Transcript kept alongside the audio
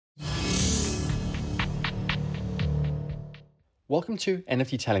Welcome to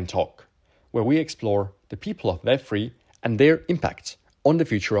NFT Talent Talk, where we explore the people of Web3 and their impact on the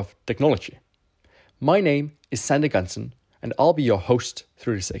future of technology. My name is Sander Gansen, and I'll be your host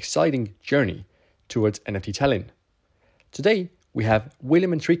through this exciting journey towards NFT talent. Today, we have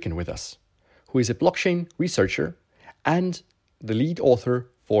William Entriken with us, who is a blockchain researcher and the lead author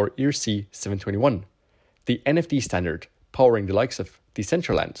for ERC 721, the NFT standard powering the likes of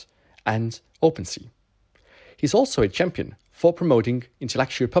Decentraland and OpenSea. He's also a champion for promoting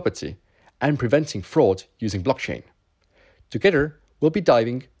intellectual property and preventing fraud using blockchain. Together, we'll be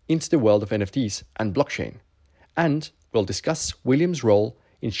diving into the world of NFTs and blockchain, and we'll discuss William's role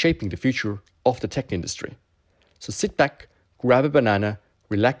in shaping the future of the tech industry. So sit back, grab a banana,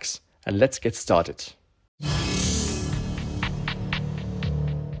 relax, and let's get started.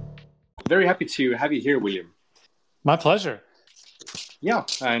 Very happy to have you here, William. My pleasure. Yeah,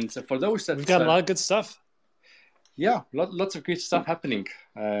 and for those that... We've got a lot of good stuff. Yeah, lots of good stuff happening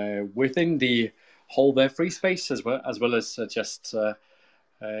within the whole Web3 space as well as just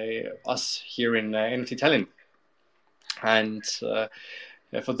us here in NFT Talent. And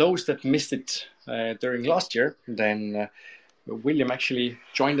for those that missed it during last year, then William actually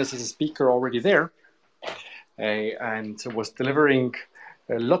joined us as a speaker already there and was delivering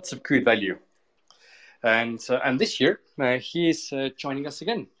lots of good value. And this year, he is joining us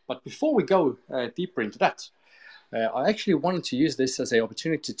again. But before we go deeper into that, I actually wanted to use this as an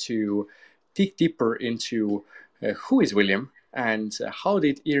opportunity to dig deeper into who is William and how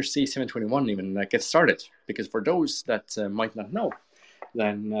did ERC 721 even get started? Because for those that might not know,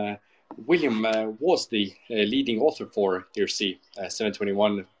 then William was the leading author for ERC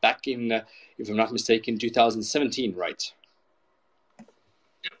 721 back in, if I'm not mistaken, 2017, right?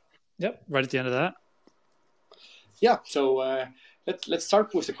 Yep, right at the end of that. Yeah, so let's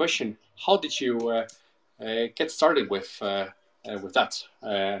start with the question: how did you get started with that,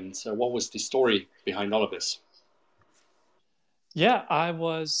 and what was the story behind all of this? Yeah, I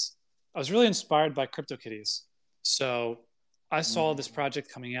was really inspired by CryptoKitties. So I saw this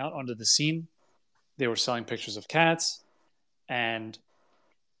project coming out onto the scene. They were selling pictures of cats, and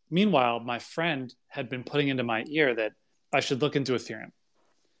meanwhile, my friend had been putting into my ear that I should look into Ethereum.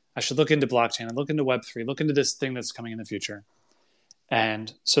 I should look into blockchain and look into Web3, look into this thing that's coming in the future.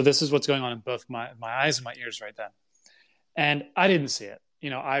 And so this is what's going on in both my eyes and my ears right then. And I didn't see it.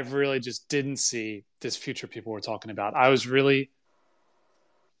 I really just didn't see this future people were talking about. I was really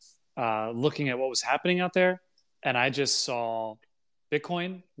looking at what was happening out there. And I just saw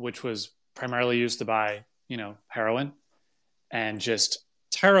Bitcoin, which was primarily used to buy, heroin, and just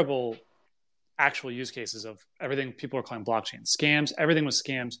terrible actual use cases of everything people are calling blockchain. Scams, everything was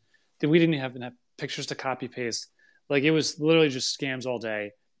scams. We didn't have enough pictures to copy paste. Like, it was literally just scams all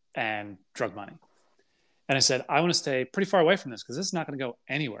day and drug money. And I said, I want to stay pretty far away from this because this is not going to go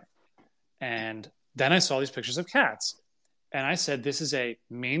anywhere. And then I saw these pictures of cats. And I said, this is a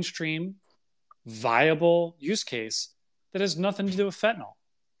mainstream, viable use case that has nothing to do with fentanyl.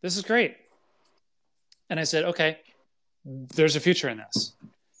 This is great. And I said, okay, there's a future in this.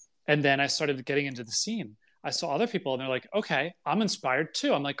 And then I started getting into the scene. I saw other people and they're like, okay, I'm inspired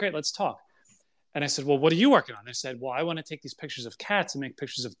too. I'm like, great, let's talk. And I said, well, what are you working on? They said, well, I want to take these pictures of cats and make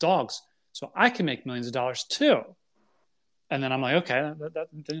pictures of dogs so I can make millions of dollars too. And then I'm like, okay,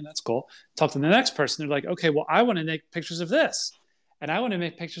 that's cool. Talk to the next person. They're like, okay, well, I want to make pictures of this. And I want to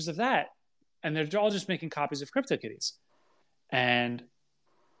make pictures of that. And they're all just making copies of CryptoKitties. And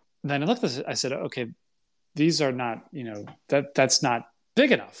then I looked at this, I said, okay, these are not, that's not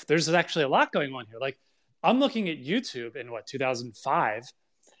big enough. There's actually a lot going on here. Like, I'm looking at YouTube in 2005.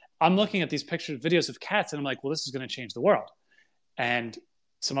 I'm looking at these videos of cats, and I'm like, well, this is going to change the world. And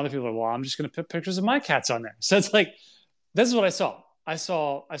some other people are, well, I'm just going to put pictures of my cats on there. So it's like, this is what I saw. I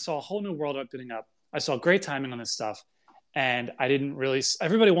saw a whole new world opening up. I saw great timing on this stuff. And I didn't really,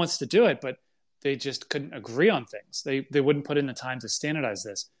 everybody wants to do it, but they just couldn't agree on things. They wouldn't put in the time to standardize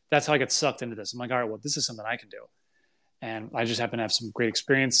this. That's how I got sucked into this. I'm like, all right, well, this is something I can do. And I just happened to have some great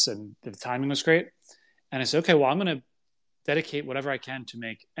experience, and the timing was great. And I said, okay, well, I'm going to dedicate whatever I can to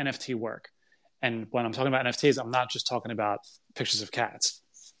make NFT work. And when I'm talking about NFTs, I'm not just talking about pictures of cats.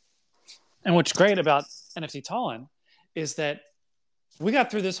 And what's great about NFT Talent is that we got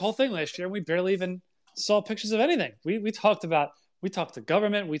through this whole thing last year and we barely even saw pictures of anything. We talked to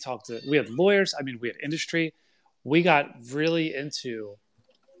government, we had lawyers, we had industry. We got really into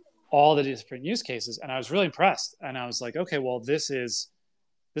all the different use cases, and I was really impressed. And I was like, okay, well, this is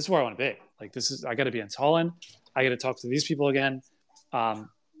where I want to be. Like, I got to be in Tallinn. I got to talk to these people again.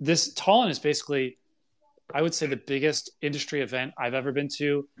 This Tallinn is basically, I would say, the biggest industry event I've ever been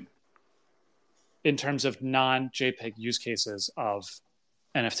to in terms of non-JPEG use cases of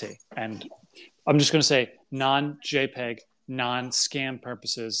NFT. And I'm just going to say non-JPEG, non-scam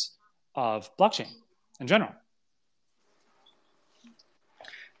purposes of blockchain in general.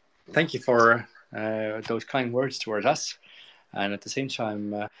 Thank you for those kind words towards us. And at the same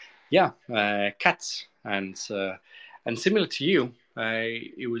time, cats. And similar to you,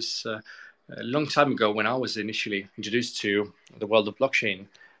 it was a long time ago when I was initially introduced to the world of blockchain,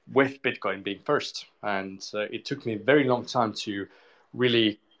 with Bitcoin being first. And it took me a very long time to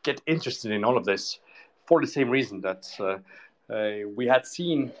really get interested in all of this, for the same reason that we had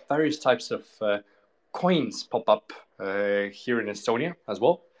seen various types of coins pop up here in Estonia as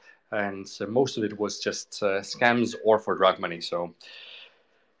well. And most of it was just scams or for drug money. So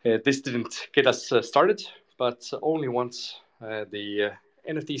this didn't get us started, but only once the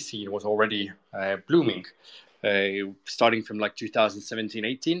NFT scene was already blooming, starting from like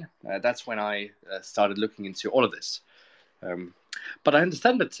 2017-18. That's when I started looking into all of this. But I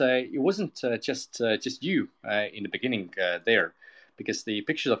understand that it wasn't just you in the beginning there, because the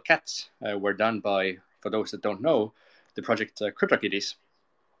pictures of cats were done by, for those that don't know, the project CryptoKitties.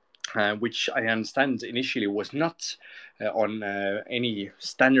 Which I understand initially was not on any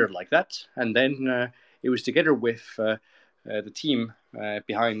standard like that. And then it was together with the team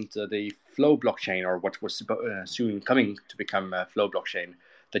behind the Flow blockchain, or what was soon coming to become Flow blockchain,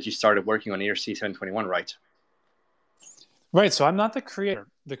 that you started working on ERC 721, right? Right. So I'm not the creator.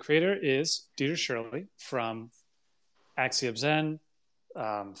 The creator is Dieter Shirley from Axie of Zen,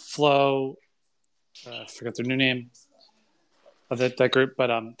 Flow, I forget their new name of that group, but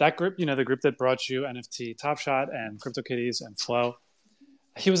that group, the group that brought you NFT Top Shot and CryptoKitties and Flow,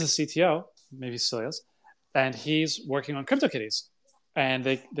 he was the CTO, maybe still is, and he's working on CryptoKitties. And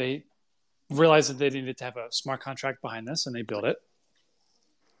they realized that they needed to have a smart contract behind this, and they built it.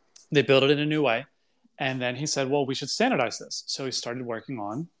 They built it in a new way. And then he said, well, we should standardize this. So he started working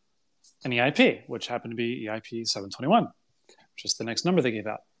on an EIP, which happened to be EIP 721, which is the next number they gave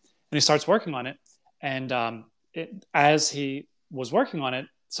out. And he starts working on it. And as he was working on it,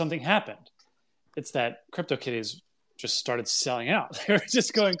 something happened. It's that CryptoKitties just started selling out. They were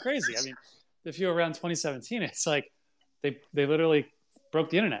just going crazy. I mean, if you were around 2017, it's like they literally broke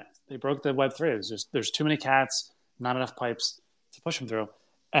the internet. They broke the Web3. It was just, there's too many cats, not enough pipes to push them through.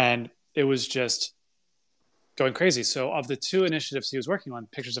 And it was just going crazy. So of the two initiatives he was working on,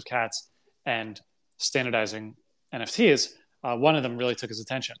 pictures of cats and standardizing NFTs, one of them really took his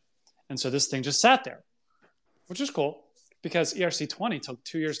attention. And so this thing just sat there, which is cool, because ERC 20 took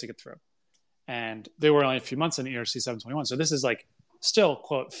 2 years to get through. And they were only a few months in ERC 721. So this is like still,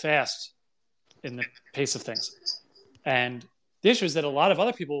 quote, fast in the pace of things. And the issue is that a lot of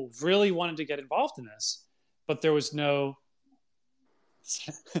other people really wanted to get involved in this, but there was no,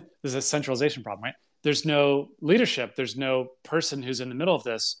 there's a centralization problem, right? There's no leadership. There's no person who's in the middle of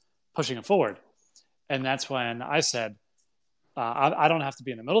this pushing it forward. And that's when I said, I don't have to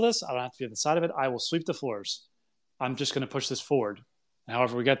be in the middle of this. I don't have to be on the side of it. I will sweep the floors. I'm just going to push this forward. And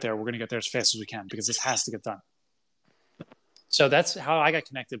however we get there, we're going to get there as fast as we can, because this has to get done. So that's how I got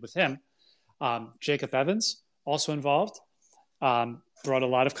connected with him. Jacob Evans, also involved, brought a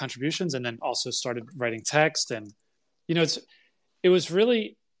lot of contributions, and then also started writing text. And, it was a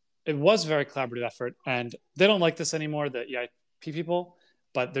very collaborative effort. And they don't like this anymore, the EIP people,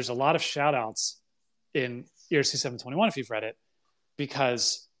 but there's a lot of shout outs in ERC 721, if you've read it,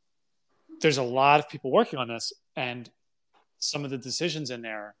 because there's a lot of people working on this, and some of the decisions in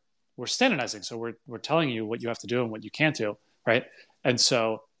there we're standardizing. So we're telling you what you have to do and what you can't do, right? And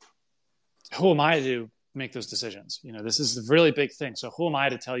so who am I to make those decisions? This is a really big thing. So who am I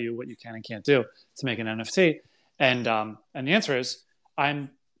to tell you what you can and can't do to make an NFT? And the answer is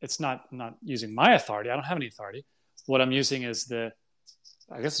it's not using my authority. I don't have any authority. What I'm using is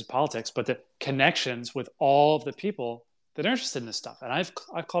I guess it's politics, but the connections with all of the people that are interested in this stuff. And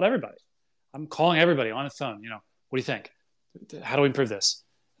I've called everybody. I'm calling everybody on the phone. What do you think? How do we improve this?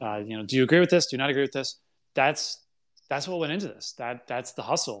 Do you agree with this? Do you not agree with this? That's what went into this. That's the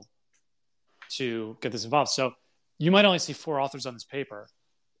hustle to get this involved. So you might only see 4 authors on this paper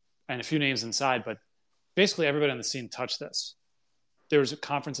and a few names inside, but basically everybody on the scene touched this. There was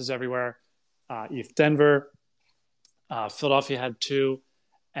conferences everywhere. ETH Denver, Philadelphia had 2,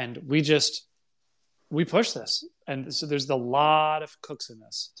 and we pushed this. And so there's a lot of cooks in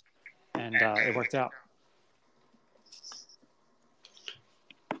this, and it worked out.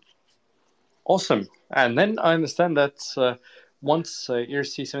 Awesome. And then I understand that once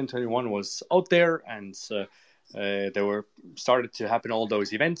ERC 721 was out there, and there were started to happen all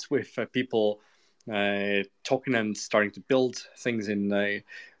those events with people talking and starting to build things in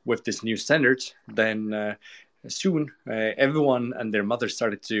with this new standard, then soon everyone and their mother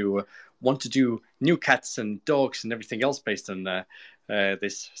started to want to do new cats and dogs and everything else based on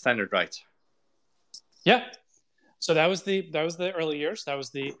this standard, right? Yeah. So that was the early years. That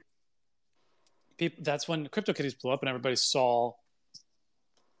was the people. That's when CryptoKitties blew up, and everybody saw.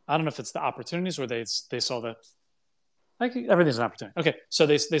 I don't know if it's the opportunities or they saw the like everything's an opportunity. Okay, so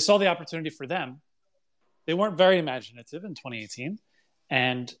they saw the opportunity for them. They weren't very imaginative in 2018,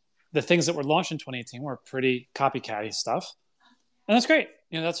 and the things that were launched in 2018 were pretty copycatty stuff, and that's great.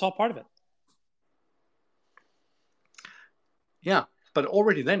 That's all part of it. Yeah, but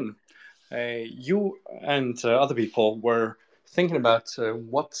already then, you and other people were thinking about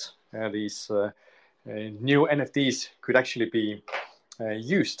what these new NFTs could actually be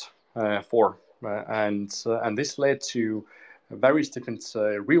used for, and this led to various different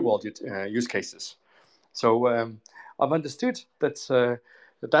real-world use cases. So I've understood that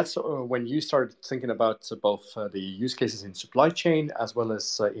that's when you started thinking about both the use cases in supply chain as well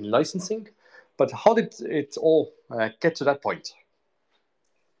as in licensing. But how did it all get to that point?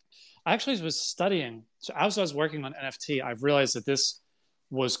 I actually was studying. So as I was working on NFT, I realized that this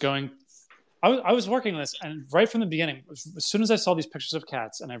was going. I was working on this, and right from the beginning, as soon as I saw these pictures of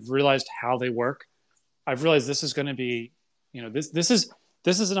cats, and I've realized how they work, I've realized this is going to be, this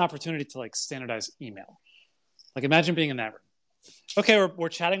is an opportunity to like standardize email. Like imagine being in that room. Okay, we're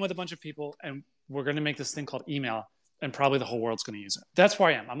chatting with a bunch of people, and we're going to make this thing called email, and probably the whole world's going to use it. That's where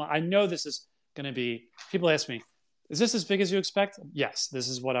I am. I know this is going to be. People ask me, "Is this as big as you expect?" Yes, this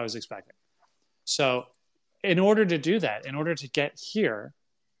is what I was expecting. So, in order to do that, in order to get here,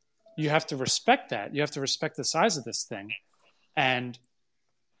 you have to respect that. You have to respect the size of this thing, and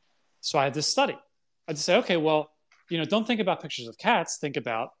so I had to study. I had to say, okay, well, don't think about pictures of cats. Think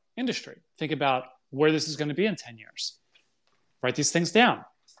about industry. Think about where this is going to be in 10 years. Write these things down.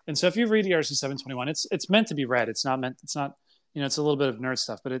 And so if you read ERC 721, it's meant to be read. It's not, it's a little bit of nerd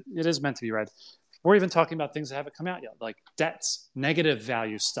stuff, but it is meant to be read. We're even talking about things that haven't come out yet, like debts, negative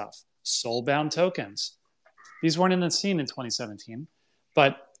value stuff, soul-bound tokens. These weren't in the scene in 2017,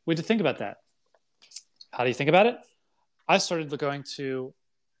 but we had to think about that. How do you think about it? I started going to,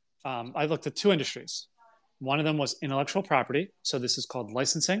 I looked at two industries. One of them was intellectual property. So this is called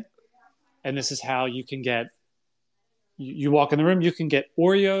licensing. And this is how you can get, you walk in the room, you can get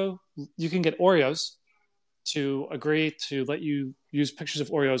Oreos to agree to let you use pictures of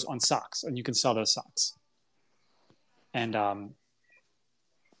Oreos on socks, and you can sell those socks. And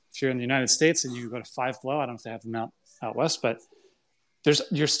if you're in the United States and you go to Five Below, I don't know if they have them out west, but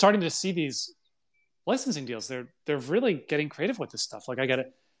you're starting to see these licensing deals. They're really getting creative with this stuff. Like I got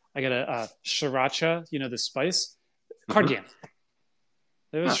a sriracha, the spice card game.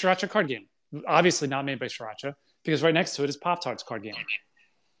 There was a sriracha card game, obviously not made by sriracha, because right next to it is Pop-Tarts card game.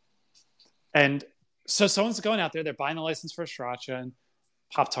 And so someone's going out there, they're buying a license for sriracha and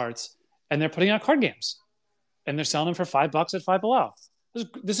Pop-Tarts, and they're putting out card games, and they're selling them for $5 at Five Below.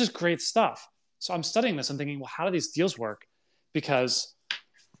 This is great stuff. So I'm studying this. I'm thinking, well, how do these deals work? Because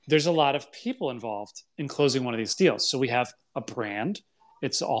there's a lot of people involved in closing one of these deals. So we have a brand.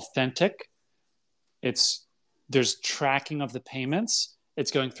 It's authentic. There's tracking of the payments.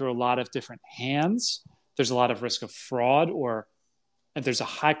 It's going through a lot of different hands. There's a lot of risk of fraud, and there's a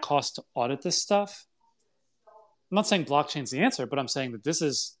high cost to audit this stuff. I'm not saying blockchain's the answer, but I'm saying that this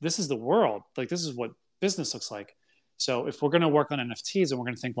is the world. Like this is what business looks like. So if we're going to work on NFTs and we're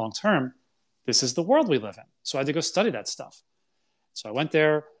going to think long term, this is the world we live in. So I had to go study that stuff. So I went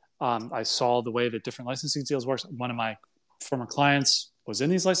there. I saw the way that different licensing deals work. One of my former clients was in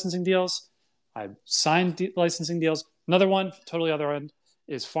these licensing deals. I signed licensing deals. Another one, totally other end,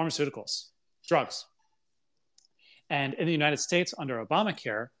 is pharmaceuticals, drugs. And in the United States, under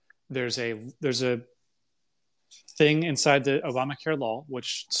Obamacare, there's a thing inside the Obamacare law,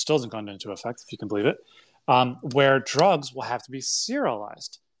 which still hasn't gone into effect, if you can believe it, where drugs will have to be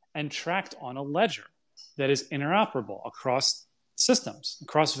serialized and tracked on a ledger that is interoperable across systems,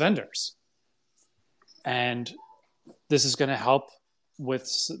 across vendors. And this is going to help with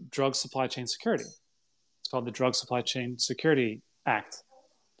drug supply chain security. It's called the Drug Supply Chain Security Act,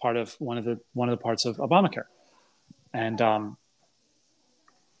 part of one of the parts of Obamacare. And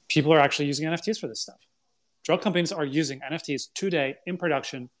people are actually using NFTs for this stuff. Drug companies are using NFTs today in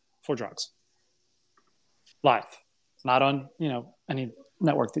production for drugs. Live, not on any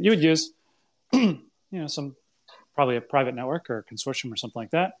network that you would use, some probably a private network or a consortium or something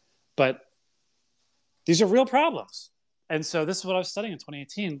like that. But these are real problems. And so this is what I was studying in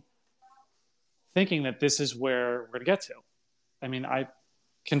 2018, thinking that this is where we're going to get to. I mean, I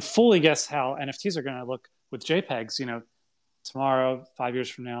can fully guess how NFTs are going to look with JPEGs, tomorrow, 5 years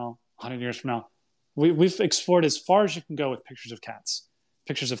from now, 100 years from now. We've explored as far as you can go with pictures of cats,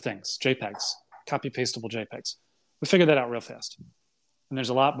 pictures of things, JPEGs, copy pastable JPEGs. We figured that out real fast. And there's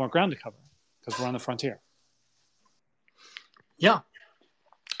a lot more ground to cover because we're on the frontier. Yeah.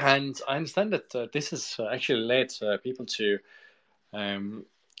 And I understand that this has actually led people to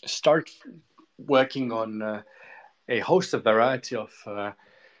start working on a host of variety of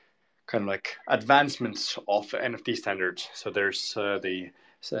kind of like advancements of NFT standards. So there's the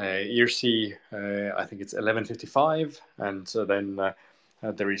ERC, I think it's 1155, and then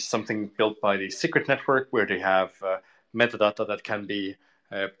there is something built by the Secret Network where they have metadata that can be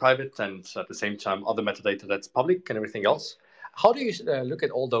private and at the same time other metadata that's public and everything else. How do you look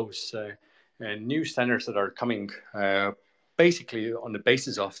at all those new standards that are coming basically on the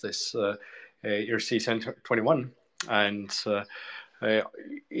basis of this ERC 721? And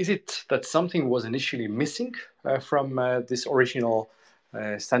is it that something was initially missing from this original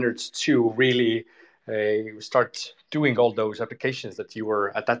standards to really start doing all those applications that you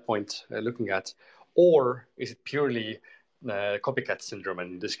were at that point looking at? Or is it purely copycat syndrome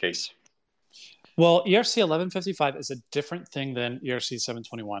in this case? Well, ERC 1155 is a different thing than ERC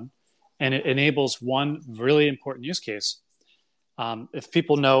 721, and it enables one really important use case. If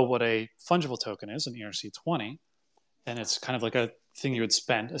people know what a fungible token is in ERC 20, then it's kind of like a thing you would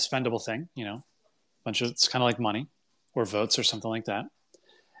spend, a spendable thing, it's kind of like money or votes or something like that.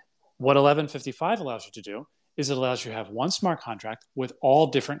 What 1155 allows you to do is it allows you to have one smart contract with all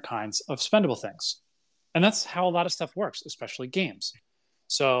different kinds of spendable things. And that's how a lot of stuff works, especially games.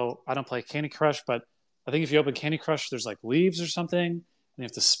 So I don't play Candy Crush, but I think if you open Candy Crush, there's like leaves or something, and you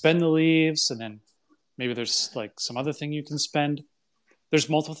have to spend the leaves, and then maybe there's like some other thing you can spend. There's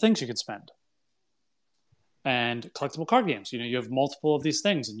multiple things you can spend. And collectible card games, you have multiple of these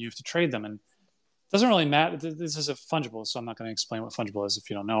things, and you have to trade them. And it doesn't really matter. This is a fungible, so I'm not going to explain what fungible is if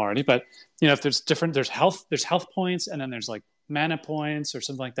you don't know already. But if there's health points, and then there's like mana points or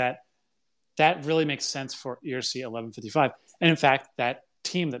something like that. That really makes sense for ERC 1155. And in fact, that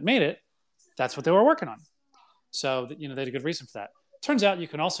team that made it, that's what they were working on. So they had a good reason for that. Turns out you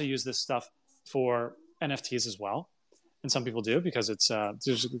can also use this stuff for NFTs as well, and some people do because it's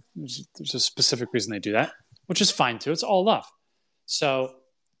there's a specific reason they do that, which is fine too. It's all love. So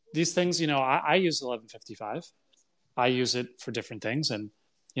these things, I use 1155. I use it for different things, and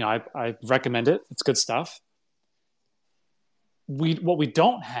I recommend it. It's good stuff. What we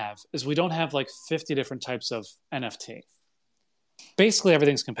don't have is we don't have like 50 different types of NFT. Basically,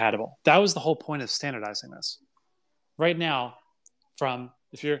 everything's compatible. That was the whole point of standardizing this. Right now,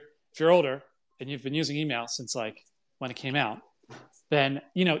 if you're older and you've been using email since like when it came out, then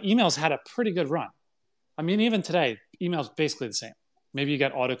emails had a pretty good run. I mean, even today, email's basically the same. Maybe you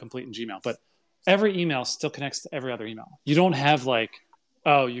got autocomplete in Gmail, but every email still connects to every other email. You don't have like,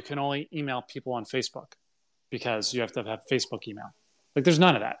 you can only email people on Facebook because you have to have Facebook email. Like, there's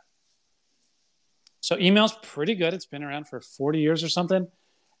none of that. So email's pretty good. It's been around for 40 years or something.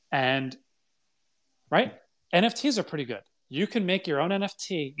 And, right? NFTs are pretty good. You can make your own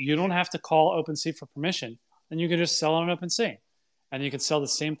NFT. You don't have to call OpenSea for permission, and you can just sell it on OpenSea. And you can sell the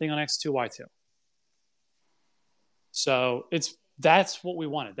same thing on X2, Y2. So that's what we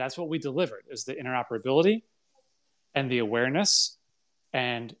wanted. That's what we delivered, is the interoperability and the awareness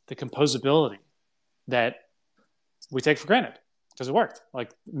and the composability that we take for granted because it worked.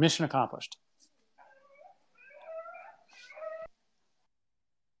 Like, mission accomplished.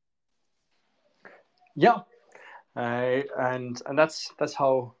 Yeah, and that's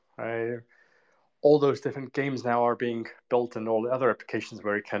how all those different games now are being built, and all the other applications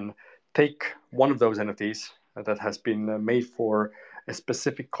where you can take one of those NFTs that has been made for a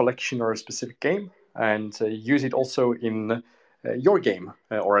specific collection or a specific game, and use it also in your game,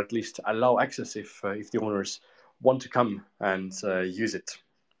 or at least allow access if the owners want to come and use it.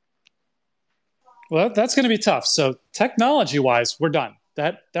 Well, that's going to be tough. So technology-wise, we're done.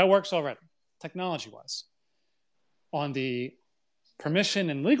 That works already, technology-wise. On the permission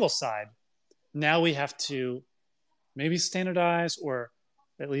and legal side, now we have to maybe standardize or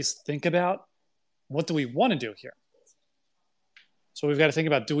at least think about, what do we want to do here? So we've got to think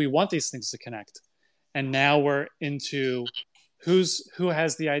about, do we want these things to connect? And now we're into who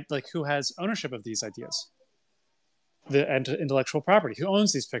has ownership of these ideas, the intellectual property, who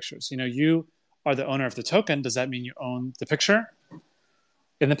owns these pictures? You are the owner of the token. Does that mean you own the picture?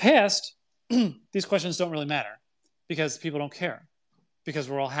 In the past, these questions don't really matter because people don't care, because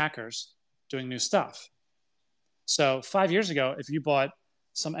we're all hackers doing new stuff. So 5 years ago, if you bought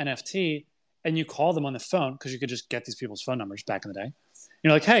some NFT and you call them on the phone, because you could just get these people's phone numbers back in the day,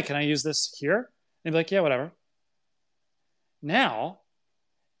 you're like, hey, can I use this here? And they'd be like, yeah, whatever. Now,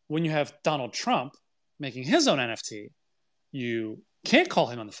 when you have Donald Trump making his own NFT, you can't call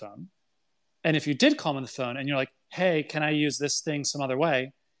him on the phone. And if you did call him on the phone and you're like, hey, can I use this thing some other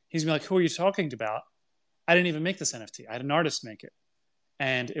way? He's gonna be like, who are you talking about? I didn't even make this NFT. I had an artist make it.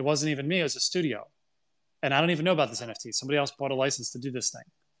 And it wasn't even me, it was a studio. And I don't even know about this NFT. Somebody else bought a license to do this thing.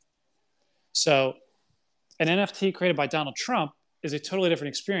 So an NFT created by Donald Trump is a totally different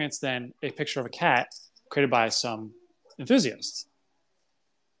experience than a picture of a cat created by some enthusiasts.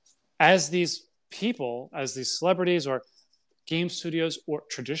 As these people, as these celebrities or game studios or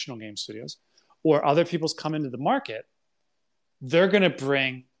traditional game studios or other people's come into the market, they're going to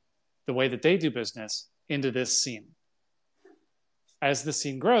bring the way that they do business into this scene. As the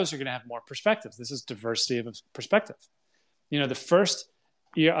scene grows, you're going to have more perspectives. This is diversity of perspective. You know, the first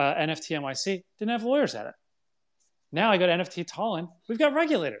NFT NYC didn't have lawyers at it. Now I go to NFT Tallinn, we've got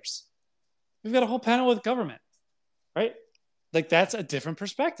regulators. We've got a whole panel with government, right? Like that's a different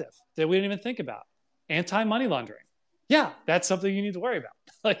perspective that we didn't even think about. Anti-money laundering. Yeah, that's something you need to worry about.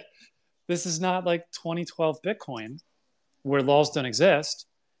 Like this is not like 2012 Bitcoin where laws don't exist.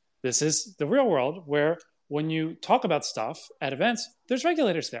 This is the real world where when you talk about stuff at events, there's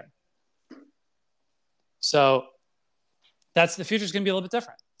regulators there. So that's the future is going to be a little bit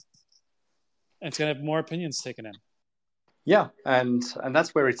different. And it's going to have more opinions taken in. Yeah, and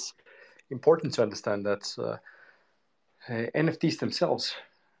that's where it's important to understand that NFTs themselves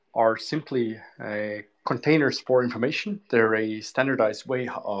are simply containers for information. They're a standardized way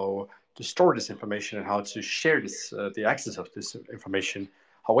how to store this information and how to share this, the access of this information.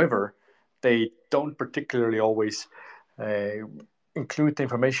 However, they don't particularly always include the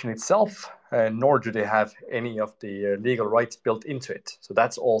information itself, nor do they have any of the legal rights built into it. So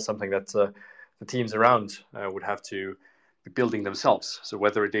that's all something that the teams around would have to be building themselves. So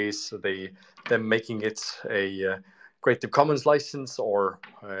whether it is them making it a Creative Commons license or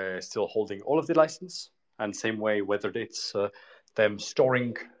still holding all of the license, and same way whether it's them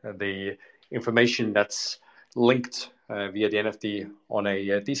storing the information that's linked via the NFT on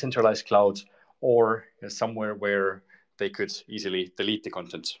a decentralized cloud or somewhere where they could easily delete the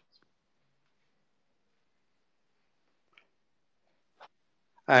content.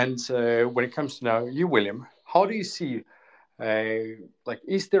 And when it comes to now you, William, how do you see,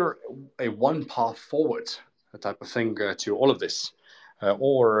 is there a one path forward type of thing to all of this?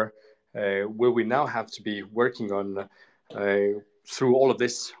 Or will we now have to be working on through all of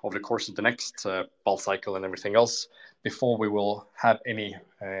this over the course of the next bull cycle and everything else before we will have any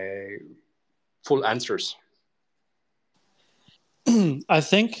full answers? I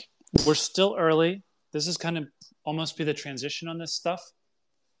think we're still early. This is kind of almost be the transition on this stuff.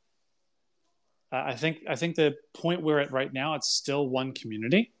 I think the point we're at right now, it's still one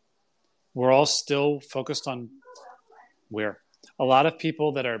community. We're all still focused on where a lot of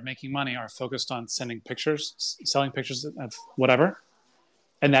people that are making money are focused on sending pictures, selling pictures of whatever.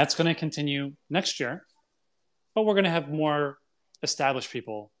 And that's going to continue next year. But we're going to have more established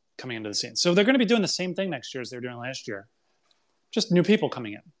people coming into the scene. So they're going to be doing the same thing next year as they were doing last year. Just new people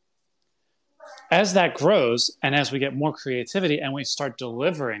coming in. As that grows and as we get more creativity and we start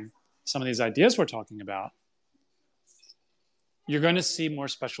delivering some of these ideas we're talking about, you're going to see more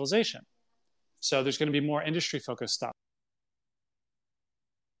specialization. So there's going to be more industry-focused stuff.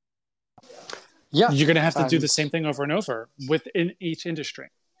 Yeah, you're going to have to do the same thing over and over within each industry.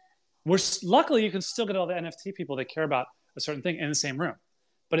 Luckily, you can still get all the NFT people that care about a certain thing in the same room.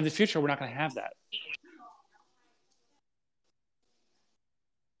 But in the future, we're not going to have that.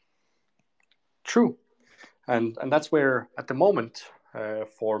 True. And that's where, at the moment,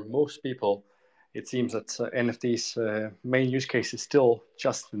 for most people, it seems that NFTs' main use case is still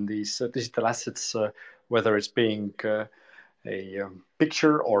just in these digital assets, whether it's being a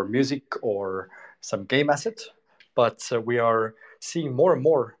picture or music or some game asset. But we are seeing more and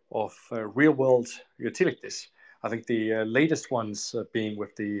more of real-world utilities. I think the latest ones being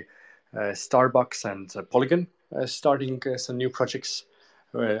with the Starbucks and Polygon starting some new projects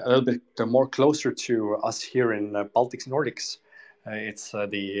a little bit more closer to us here in Baltics Nordics. It's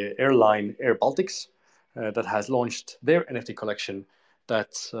the airline Air Baltics that has launched their NFT collection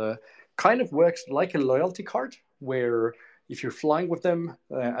that kind of works like a loyalty card, where if you're flying with them,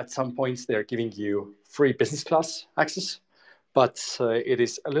 at some points they're giving you free business class access. But it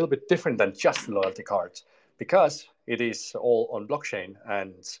is a little bit different than just a loyalty card because it is all on blockchain,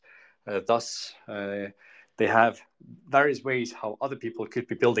 and thus they have various ways how other people could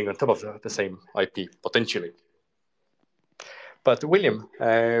be building on top of the same IP, potentially. But William,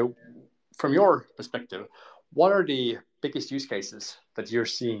 from your perspective, what are the biggest use cases that you're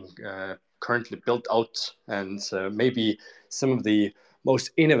seeing currently built out, and maybe some of the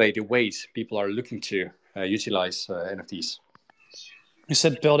most innovative ways people are looking to utilize NFTs? You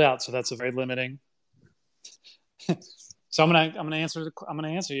said build out, so that's a very limiting. So I'm gonna answer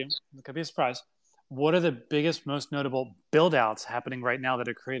you. It could be a surprise. What are the biggest, most notable build outs happening right now that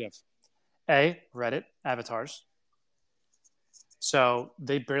are creative? A, Reddit avatars. So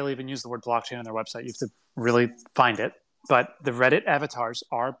they barely even use the word blockchain on their website. You have to really find it. But the Reddit avatars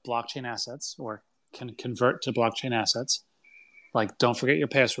are blockchain assets, or can convert to blockchain assets. Like, don't forget your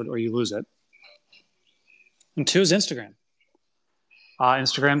password or you lose it. And two is Instagram.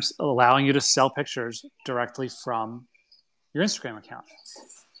 Instagram's allowing you to sell pictures directly from your Instagram account.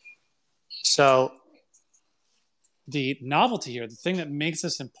 So the novelty here, the thing that makes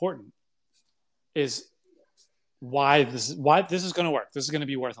this important, is why this is going to work. This is going to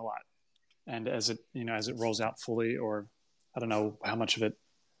be worth a lot. And as it rolls out fully, or I don't know how much of it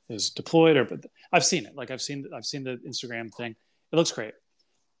is deployed, but I've seen it. Like I've seen the Instagram thing. It looks great.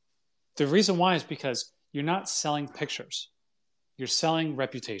 The reason why is because you're not selling pictures. You're selling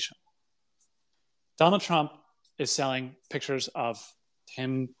reputation. Donald Trump is selling pictures of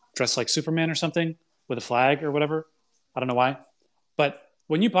him dressed like Superman or something with a flag or whatever. I don't know why. But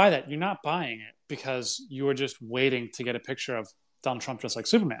when you buy that, you're not buying it because you are just waiting to get a picture of Donald Trump dressed like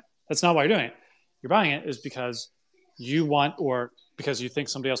Superman. That's not why you're doing it. You're buying it is because you want, or because you think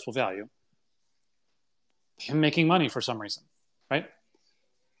somebody else will value him making money for some reason, right?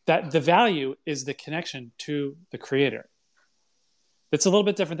 That the value is the connection to the creator. It's a little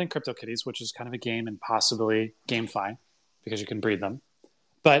bit different than CryptoKitties, which is kind of a game and possibly GameFi because you can breed them.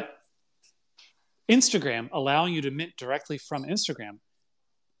 But Instagram, allowing you to mint directly from Instagram,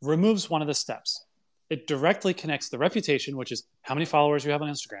 removes one of the steps. It directly connects the reputation, which is how many followers you have on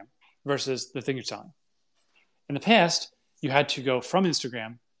Instagram, versus the thing you're selling. In the past, you had to go from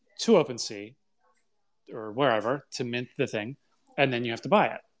Instagram to OpenSea or wherever to mint the thing, and then you have to buy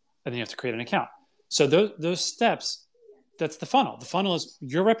it, and then you have to create an account. So those steps, that's the funnel. The funnel is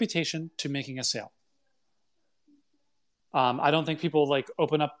your reputation to making a sale. I don't think people like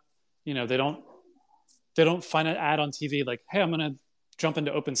open up, they don't find an ad on TV like, hey, I'm going to jump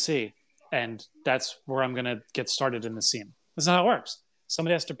into OpenSea, and that's where I'm going to get started in the scene. That's not how it works.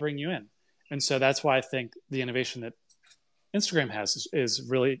 Somebody has to bring you in. And so that's why I think the innovation that Instagram has is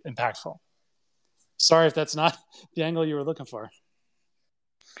really impactful. Sorry if that's not the angle you were looking for.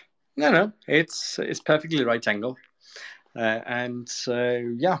 No, it's perfectly the right angle. It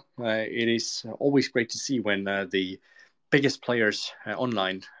is always great to see when the biggest players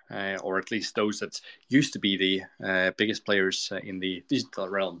online, or at least those that used to be the biggest players in the digital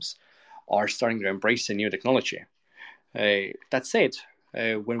realms, are starting to embrace the new technology. That said,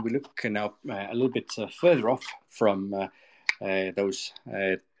 when we look now a little bit further off from those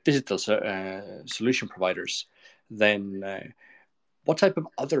digital solution providers, then what type of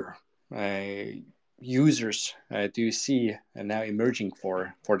other users do you see now emerging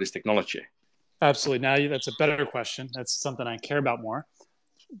for this technology? Absolutely. Now that's a better question. That's something I care about more.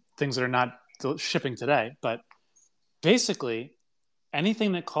 Things that are not shipping today, but basically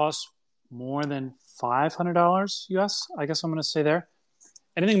anything that costs more than $500 US, I guess I'm going to say there.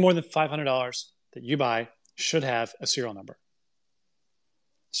 Anything more than $500 that you buy should have a serial number.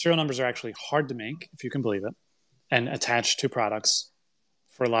 Serial numbers are actually hard to make, if you can believe it, and attached to products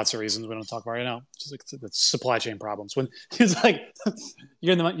for lots of reasons we don't talk about right now. Just like the supply chain problems. When it's like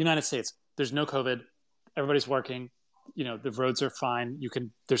you're in the United States, there's no COVID, everybody's working, the roads are fine.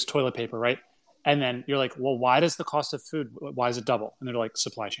 There's toilet paper, right? And then you're like, well, why does the cost of food, why is it double? And they're like,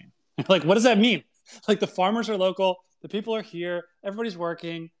 supply chain. Like, what does that mean? Like, the farmers are local, the people are here, everybody's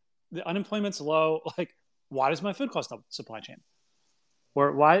working, the unemployment's low. Like, why does my food cost double? Supply chain.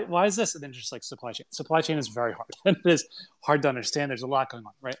 Or why is this? And then just like supply chain. Supply chain is very hard. It is hard to understand. There's a lot going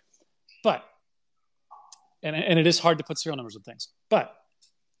on, right? But, and it is hard to put serial numbers on things, but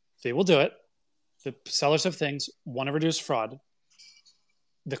they will do it. The sellers of things want to reduce fraud.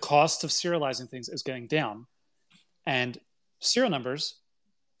 The cost of serializing things is getting down. And serial numbers,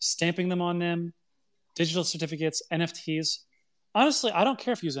 stamping them on them, digital certificates, NFTs. Honestly, I don't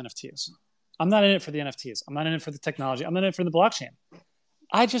care if you use NFTs. I'm not in it for the NFTs. I'm not in it for the technology. I'm not in it for the blockchain.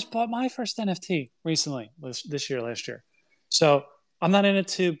 I just bought my first NFT recently, last year. So I'm not in it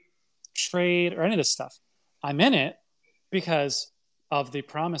to trade or any of this stuff. I'm in it because of the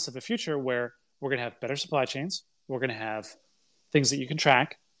promise of a future where we're going to have better supply chains. We're going to have things that you can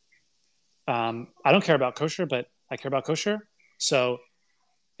track. I don't care about kosher, but I care about kosher. So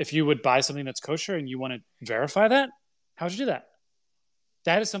if you would buy something that's kosher and you want to verify that, how would you do that?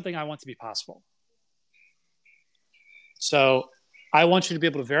 That is something I want to be possible. So I want you to be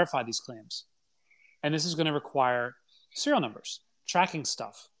able to verify these claims. And this is going to require serial numbers, tracking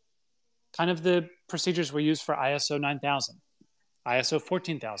stuff, kind of the procedures we use for ISO 9000, ISO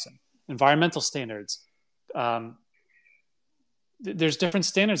 14000, environmental standards. There's different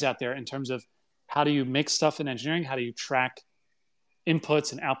standards out there in terms of how do you make stuff in engineering? How do you track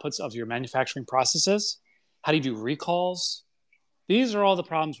inputs and outputs of your manufacturing processes? How do you do recalls? These are all the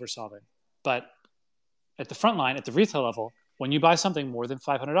problems we're solving. But at the front line, at the retail level, when you buy something more than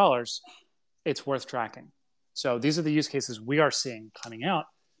 $500, it's worth tracking. So these are the use cases we are seeing coming out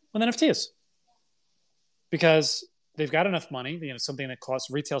with NFTs because they've got enough money. Something that costs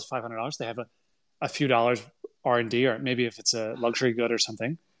retails $500, they have a few dollars R&D, or maybe if it's a luxury good or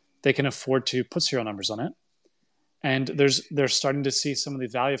something, they can afford to put serial numbers on it. And they're starting to see some of the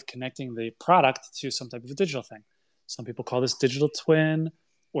value of connecting the product to some type of a digital thing. Some people call this digital twin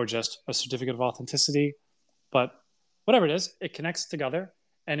or just a certificate of authenticity. But whatever it is, it connects together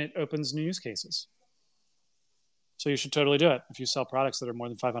and it opens new use cases. So you should totally do it if you sell products that are more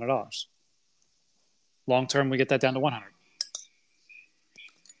than $500. Long term, we get that down to 100.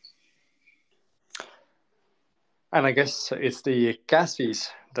 And I guess it's the gas fees.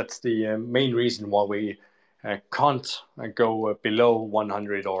 That's the main reason why we can't go below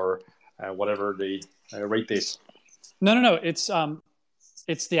 100 or whatever the rate is. No. It's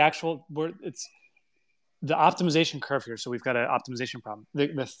the actual it's the optimization curve here. So we've got an optimization problem.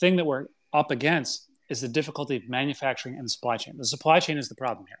 The thing that we're up against is the difficulty of manufacturing and the supply chain. The supply chain is the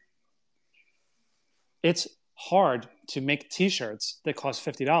problem here. It's hard to make T-shirts that cost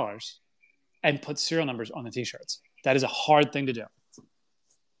 $50 and put serial numbers on the T-shirts. That is a hard thing to do.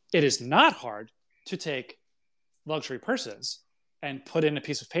 It is not hard to take luxury purses and put in a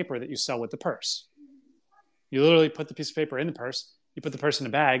piece of paper that you sell with the purse. You literally put the piece of paper in the purse, you put the purse in a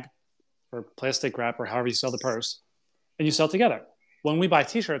bag or plastic wrap or however you sell the purse, and you sell it together. When we buy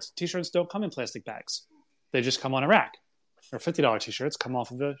T-shirts, T-shirts don't come in plastic bags. They just come on a rack. Or $50 T-shirts come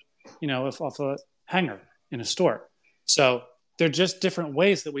off of off a hanger in a store. So they're just different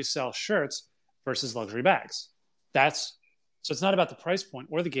ways that we sell shirts versus luxury bags. So it's not about the price point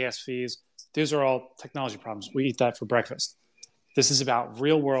or the gas fees. These are all technology problems. We eat that for breakfast. This is about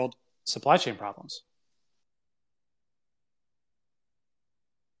real world supply chain problems.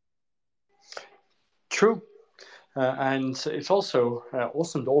 True. And it's also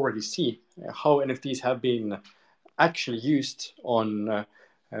awesome to already see how NFTs have been actually used on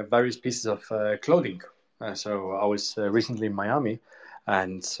various pieces of clothing. So I was recently in Miami,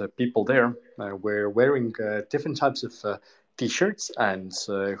 and people there were wearing different types of T-shirts and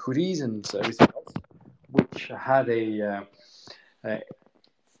hoodies and everything else, which had a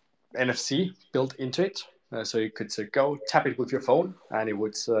NFC built into it. So you could go tap it with your phone, and it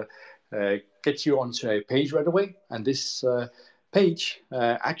would get you onto a page right away. And this page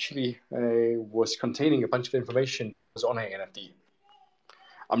actually was containing a bunch of information that was on an NFT.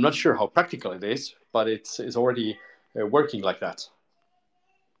 I'm not sure how practical it is, but it's already working like that.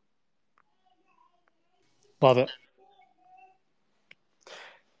 Love it.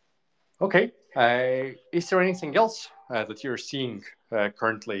 Okay. Is there anything else that you're seeing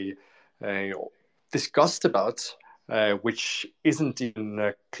currently discussed about, which isn't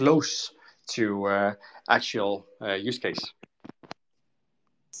even close to actual use case?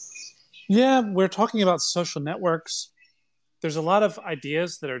 Yeah, we're talking about social networks. There's a lot of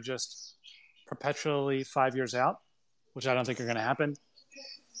ideas that are just perpetually 5 years out, which I don't think are going to happen.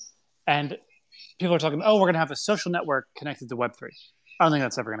 And people are talking, we're going to have a social network connected to Web3. I don't think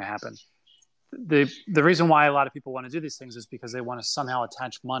that's ever going to happen. The reason why a lot of people want to do these things is because they want to somehow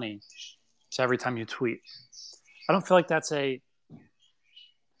attach money to every time you tweet. I don't feel like that's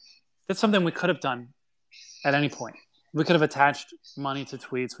something we could have done at any point. We could have attached money to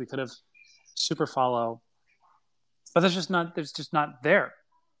tweets. We could have super follow, but there's just not there.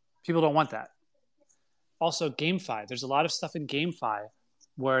 People don't want that. Also, GameFi. There's a lot of stuff in GameFi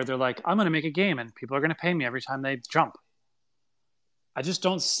where they're like, I'm going to make a game and people are going to pay me every time they jump. I just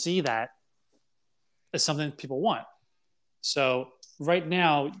don't see that as something people want. So right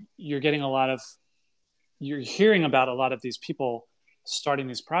now, you're hearing about a lot of these people starting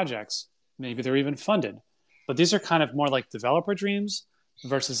these projects. Maybe they're even funded, but these are kind of more like developer dreams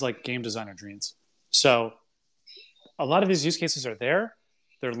versus like game designer dreams. So a lot of these use cases are there.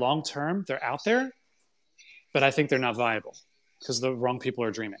 They're long-term, they're out there, but I think they're not viable because the wrong people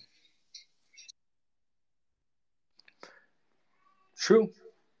are dreaming. True.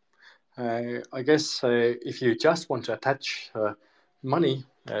 I guess if you just want to attach money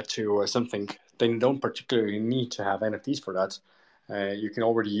to something, then you don't particularly need to have NFTs for that. You can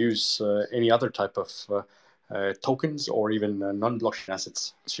already use any other type of tokens or even non-blockchain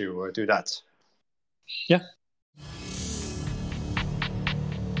assets to do that. Yeah.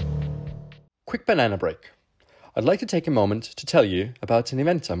 Quick banana break. I'd like to take a moment to tell you about an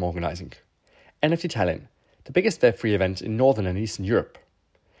event I'm organizing. NFT Tallinn, the biggest Web3 event in Northern and Eastern Europe.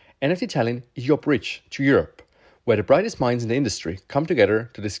 NFT Tallinn is your bridge to Europe, where the brightest minds in the industry come together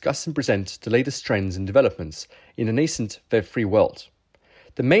to discuss and present the latest trends and developments in the nascent Web3 world.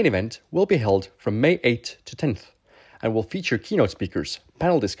 The main event will be held from May 8th to 10th and will feature keynote speakers,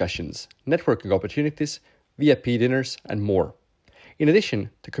 panel discussions, networking opportunities, VIP dinners, and more. In addition,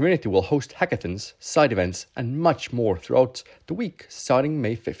 the community will host hackathons, side events, and much more throughout the week starting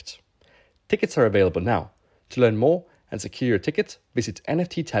May 5th. Tickets are available now. To learn more and secure your ticket, visit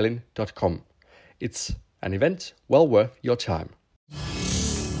nfttallinn.com. It's an event well worth your time.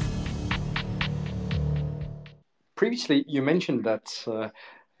 Previously, you mentioned that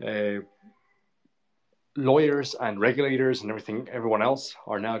lawyers and regulators and everyone else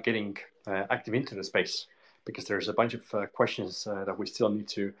are now getting active into the space because there's a bunch of questions that we still need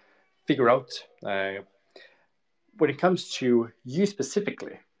to figure out. When it comes to you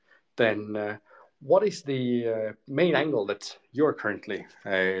specifically, then what is the main angle that you're currently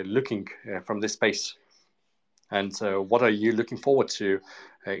looking from this space? And what are you looking forward to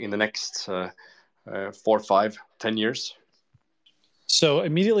in the next 4, 5, 10 years? So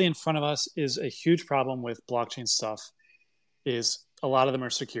immediately in front of us is a huge problem with blockchain stuff, is a lot of them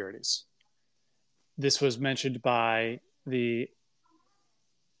are securities. This was mentioned by the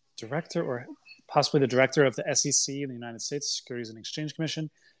director or possibly the director of the SEC in the United States, Securities and Exchange Commission,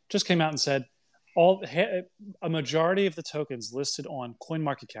 just came out and said a majority of the tokens listed on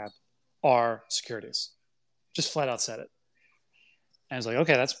CoinMarketCap are securities. Just flat out said it. And I was like,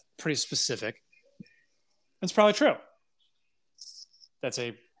 okay, that's pretty specific. That's probably true.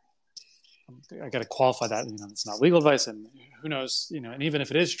 I got to qualify that. It's not legal advice, and who knows, and even if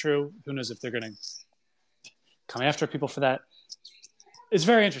it is true, who knows if they're going to come after people for that. It's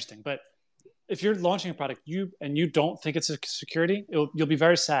very interesting. But if you're launching a product, you don't think it's a security, you'll be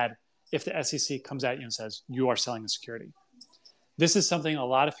very sad if the SEC comes at you and says you are selling a security. This is something a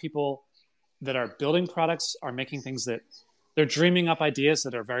lot of people that are building products are making things that they're dreaming up ideas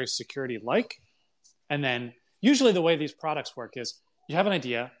that are very security-like. And then usually the way these products work is you have an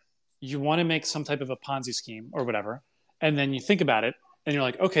idea, you want to make some type of a Ponzi scheme or whatever, and then you think about it, and you're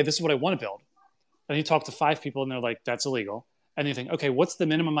like, okay, this is what I want to build. And you talk to 5 people, and they're like, that's illegal. And you think, okay, what's the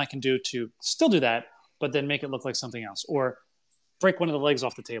minimum I can do to still do that, but then make it look like something else? Or break one of the legs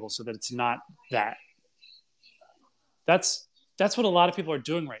off the table so that it's not that. That's what a lot of people are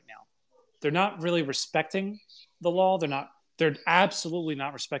doing right now. They're not really respecting the law. They're absolutely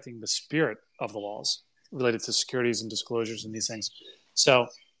not respecting the spirit of the laws related to securities and disclosures and these things. So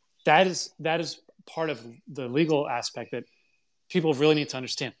that is part of the legal aspect that people really need to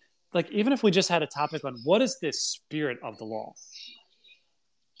understand. Like, even if we just had a topic on what is this spirit of the law?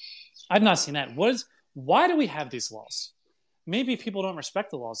 I've not seen that. Why do we have these laws? Maybe people don't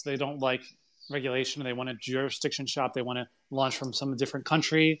respect the laws. They don't like regulation. They want a jurisdiction shop. They want to launch from some different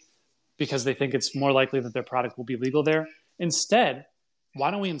country because they think it's more likely that their product will be legal there. Instead, why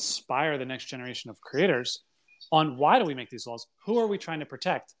don't we inspire the next generation of creators on why do we make these laws? Who are we trying to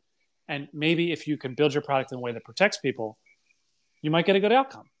protect? And maybe if you can build your product in a way that protects people, you might get a good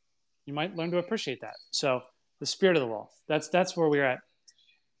outcome. You might learn to appreciate that. So the spirit of the law, that's where we're at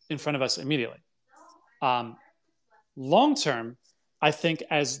in front of us immediately. Long term, I think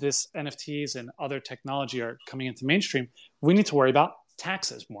as this NFTs and other technology are coming into mainstream, we need to worry about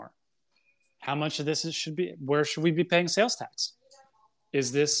taxes more. How much of this where should we be paying sales tax?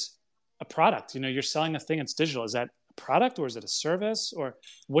 Is this a product? You're selling a thing, it's digital. Is that a product or is it a service? Or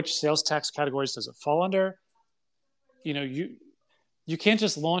which sales tax categories does it fall under? You can't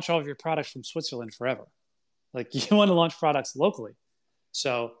just launch all of your products from Switzerland forever. Like, you want to launch products locally.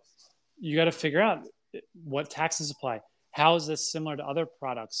 So you got to figure out what taxes apply. How is this similar to other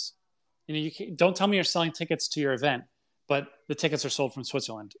products? Don't tell me you're selling tickets to your event, but the tickets are sold from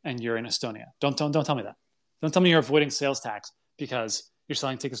Switzerland and you're in Estonia. Don't tell me that. Don't tell me you're avoiding sales tax because you're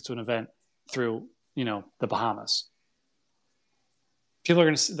selling tickets to an event through, the Bahamas. People are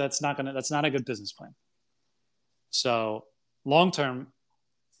going to, that's not a good business plan. So long term,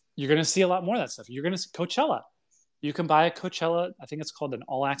 you're going to see a lot more of that stuff. You're going to see Coachella. You can buy a Coachella, I think it's called an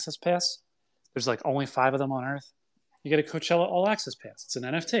all access pass. There's like only 5 of them on Earth. You get a Coachella all access pass. It's an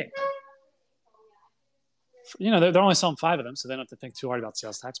NFT. They're only selling 5 of them, so they don't have to think too hard about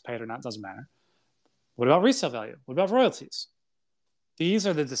sales tax, pay it or not, doesn't matter. What about resale value? What about royalties? These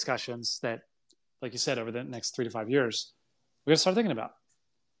are the discussions that, like you said, over the next 3 to 5 years, we got to start thinking about.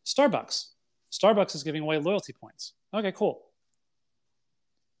 Starbucks. Starbucks is giving away loyalty points. Okay, cool.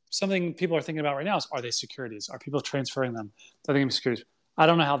 Something people are thinking about right now is, are they securities? Are people transferring them? Are they going to be securities? I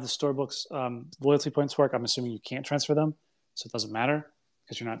don't know how the Starbucks loyalty points work. I'm assuming you can't transfer them, so it doesn't matter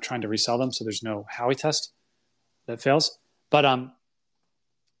because you're not trying to resell them. So there's no Howey test that fails. But are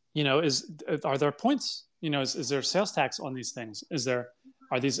there points? Is there sales tax on these things?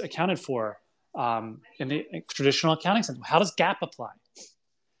 Are these accounted for in the traditional accounting sense? How does GAAP apply?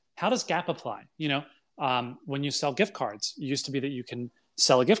 When you sell gift cards, it used to be that you can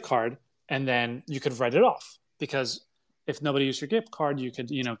sell a gift card and then you could write it off, because if nobody used your gift card, you could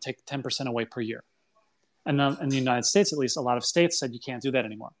take 10% away per year. And then in the United States, at least, a lot of states said you can't do that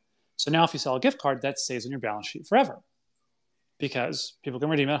anymore. So now if you sell a gift card, that stays on your balance sheet forever, because people can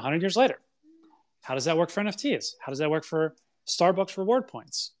redeem it 100 years later. How does that work for NFTs? How does that work for Starbucks reward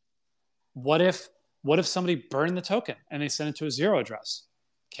points? What if somebody burned the token and they sent it to a zero address?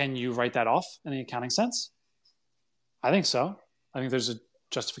 Can you write that off in the accounting sense? I think so. I think there's a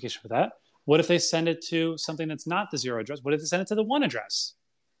justification for that. What if they send it to something that's not the zero address? What if they send it to the one address?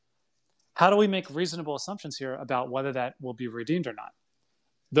 How do we make reasonable assumptions here about whether that will be redeemed or not?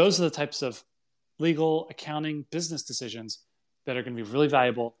 Those are the types of legal, accounting, business decisions that are going to be really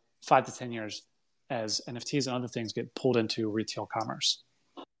valuable 5 to 10 years as NFTs and other things get pulled into retail commerce.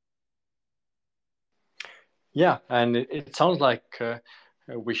 Yeah, and it sounds like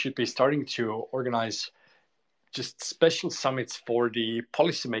we should be starting to organize just special summits for the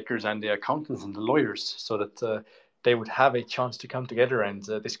policymakers and the accountants and the lawyers, so that they would have a chance to come together and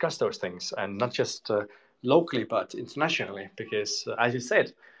discuss those things, and not just locally but internationally, because as you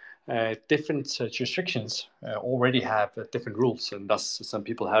said, different jurisdictions already have different rules, and thus some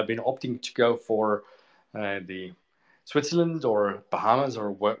people have been opting to go for the Switzerland or Bahamas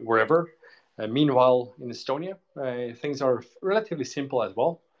or wherever. Meanwhile, in Estonia, things are relatively simple as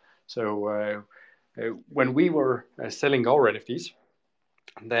well. So when we were selling our NFTs,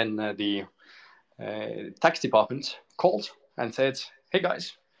 then the tax department called and said, "Hey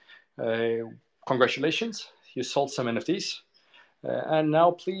guys, congratulations, you sold some NFTs, and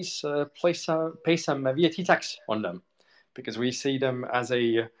now please pay some VAT tax on them, because we see them as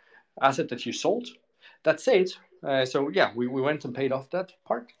a asset that you sold." That's it. So yeah, we went and paid off that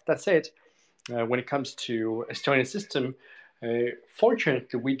part. That's it. When it comes to Estonian system,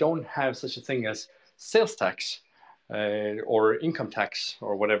 fortunately, we don't have such a thing as sales tax or income tax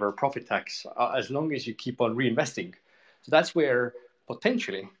or whatever, profit tax, as long as you keep on reinvesting. So that's where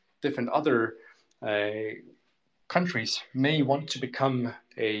potentially different other countries may want to become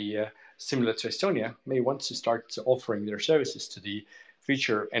similar to Estonia, may want to start offering their services to the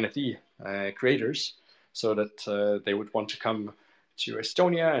future NFT creators, so that they would want to come to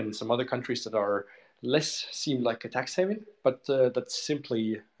Estonia and some other countries that are less seem like a tax haven, but that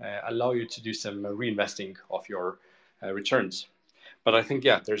simply allow you to do some reinvesting of your returns. But I think,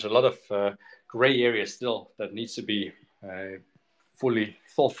 yeah, there's a lot of gray areas still that needs to be fully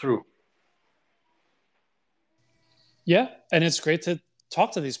thought through. Yeah, and it's great to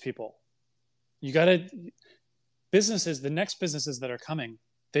talk to these people. The next businesses that are coming,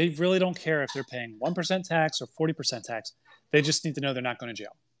 they really don't care if they're paying 1% tax or 40% tax. They just need to know they're not going to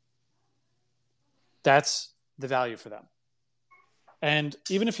jail. That's the value for them. And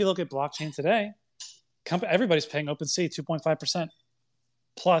even if you look at blockchain today, everybody's paying OpenSea 2.5%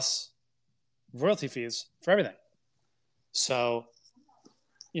 plus royalty fees for everything. So,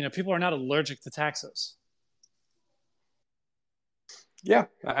 people are not allergic to taxes. Yeah,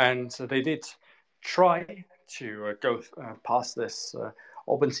 and they did try to go past this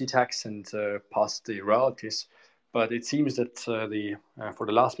OpenSea tax and past the royalties, but it seems that for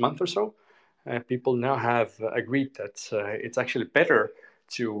the last month or so, people now have agreed that it's actually better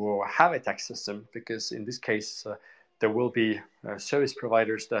to have a tax system, because in this case there will be service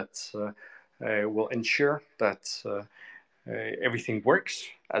providers that will ensure that everything works,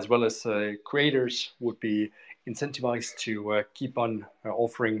 as well as creators would be incentivized to keep on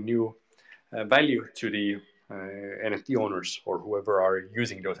offering new value to the NFT owners or whoever are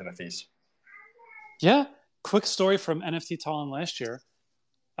using those NFTs. Yeah, quick story from NFT Tallinn last year.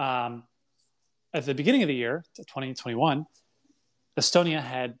 At the beginning of the year, 2021, Estonia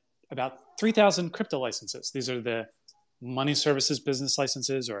had about 3,000 crypto licenses. These are the money services business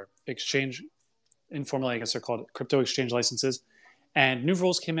licenses, or exchange, informally I guess they're called crypto exchange licenses. And new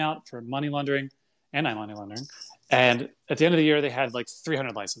rules came out for money laundering and anti-money laundering. And at the end of the year, they had like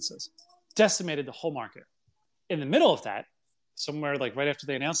 300 licenses. Decimated the whole market. In the middle of that, somewhere like right after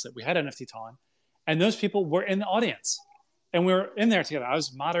they announced it, we had NFT Tallinn, and those people were in the audience. And we were in there together. I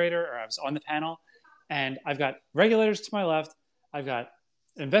was moderator, or I was on the panel, and I've got regulators to my left, I've got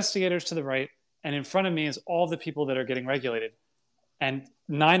investigators to the right, And in front of me is all the people that are getting regulated. And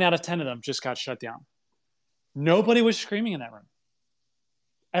 9 out of 10 of them just got shut down. Nobody was screaming in that room.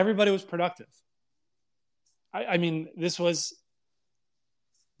 Everybody was productive. I mean, this was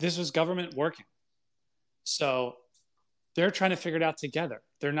government working. So they're trying to figure it out together.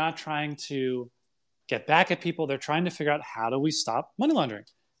 They're not trying to get back at people. They're trying to figure out, how do we stop money laundering?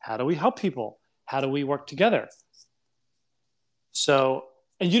 How do we help people? How do we work together? So,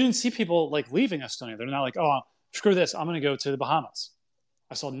 and you didn't see people like leaving Estonia. They're not like, oh, screw this, I'm going to go to the Bahamas.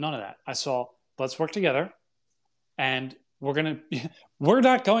 I saw none of that. I saw, let's work together, and we're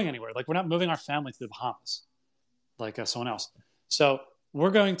not going anywhere. Like, we're not moving our family to the Bahamas like someone else. So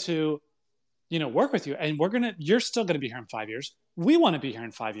we're going to, work with you, and you're still going to be here in 5 years. We want to be here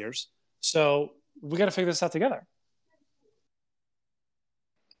in 5 years. So we got to figure this out together.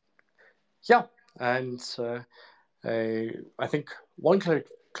 Yeah. And I think one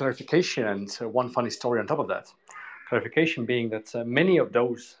clarification and one funny story on top of that. Clarification being that many of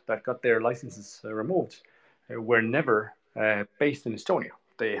those that got their licenses removed were never based in Estonia.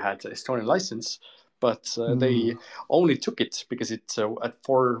 They had an Estonian license, but they only took it because it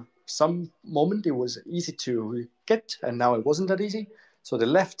for some moment it was easy to get, and now it wasn't that easy. So they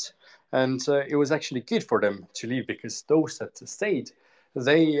left, and it was actually good for them to leave, because those that stayed,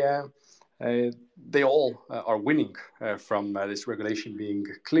 they all are winning from this regulation being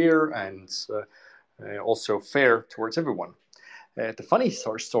clear and also fair towards everyone. The funny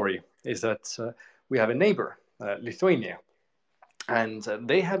story is that we have a neighbor, Lithuania, and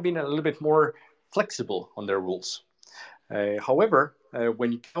they have been a little bit more flexible on their rules. However,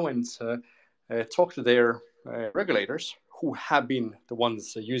 when you go and talk to their regulators, who have been the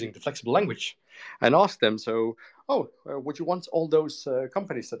ones using the flexible language, and ask them, would you want all those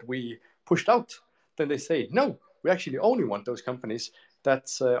companies that we pushed out? Then they say, no, we actually only want those companies that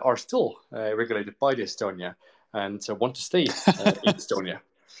are still regulated by the Estonia and want to stay in Estonia.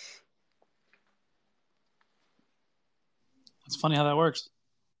 It's funny how that works.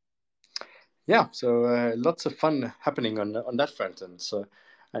 Yeah, so lots of fun happening on that front,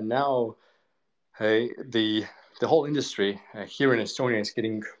 and now the whole industry here in Estonia is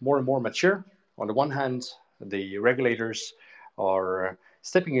getting more and more mature. On the one hand, the regulators are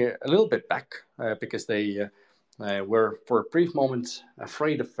stepping a little bit back because they were for a brief moment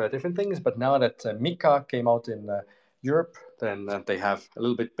afraid of different things, but now that Mika came out in Europe, then they have a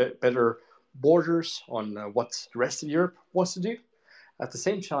little bit better borders on what the rest of Europe wants to do. At the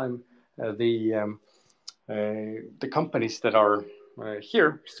same time, the companies that are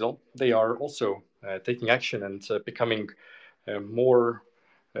here still, they are also taking action and becoming more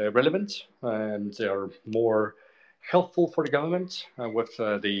relevant, and they are more helpful for the government, with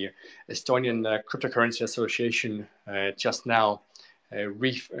the Estonian Cryptocurrency Association just now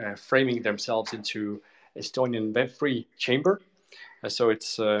reframing themselves into Estonian Web3 Chamber. So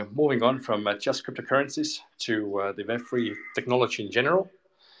it's moving on from just cryptocurrencies to the Web3 technology in general,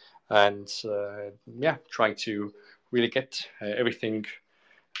 and trying to really get everything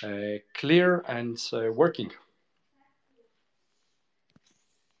clear and working.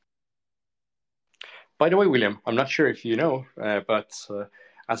 By the way, William, I'm not sure if you know, but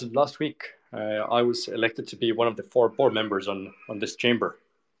as of last week, I was elected to be one of the 4 board members on this chamber.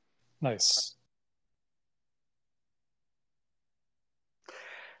 Nice.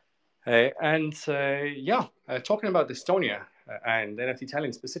 Talking about Estonia and NFT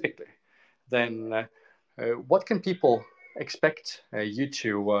Tallinn specifically, then what can people expect you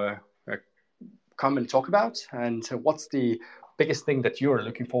to come and talk about, and what's the biggest thing that you're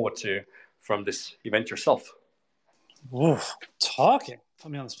looking forward to from this event yourself? Oof, talking.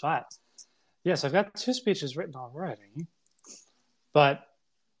 Put me on the spot. Yes, I've got 2 speeches written already, but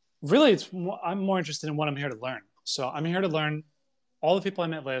really I'm more interested in what I'm here to learn. So I'm here to learn all the people I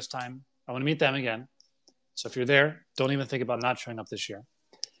met last time. I want to meet them again. So if you're there, don't even think about not showing up this year.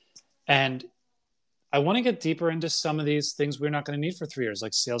 And I want to get deeper into some of these things we're not going to need for 3 years,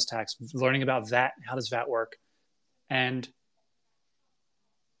 like sales tax, learning about VAT, how does VAT work, and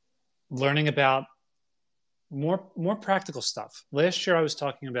learning about more practical stuff. Last year I was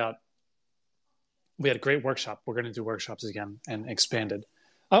talking about, we had a great workshop. We're going to do workshops again and expanded.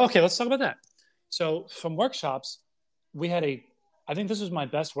 Oh, okay, let's talk about that. So from workshops, we had I think this was my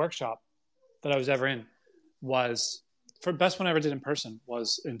best workshop that I was ever in, best one I ever did in person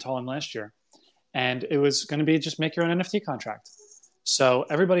was in Tallinn last year. And it was going to be just make your own NFT contract. So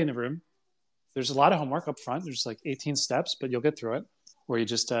everybody in the room, there's a lot of homework up front. There's like 18 steps, but you'll get through it, where you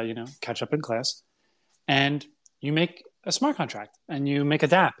just, catch up in class. And you make a smart contract, and you make a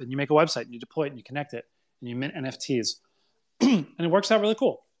dApp, and you make a website, and you deploy it, and you connect it, and you mint NFTs. And it works out really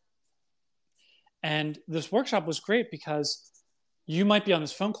cool. And this workshop was great because you might be on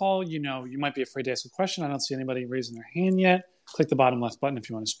this phone call, you might be afraid to ask a question. I don't see anybody raising their hand yet. Click the bottom left button if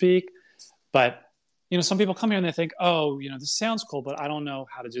you want to speak. But, some people come here and they think, oh, this sounds cool, but I don't know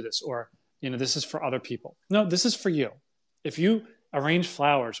how to do this. Or, this is for other people. No, this is for you. If you arrange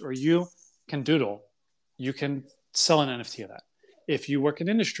flowers or you can doodle, you can sell an NFT of that. If you work in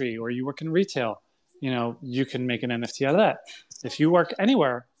industry or you work in retail, you can make an NFT out of that. If you work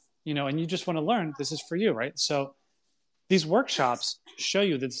anywhere, and you just want to learn, this is for you, right? So these workshops show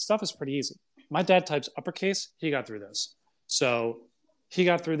you that this stuff is pretty easy. My dad types uppercase, he got through this. So he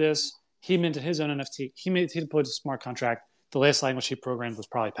got through this. He minted his own NFT. He deployed a smart contract. The latest language he programmed was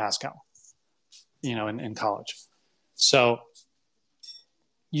probably Pascal, in college. So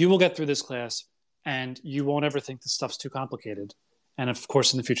you will get through this class and you won't ever think this stuff's too complicated. And of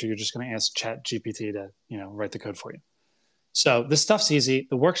course, in the future, you're just going to ask Chat GPT to, write the code for you. So this stuff's easy.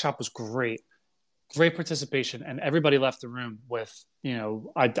 The workshop was great participation. And everybody left the room with,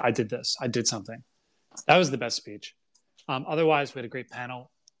 I did this, I did something. That was the best speech. Otherwise, we had a great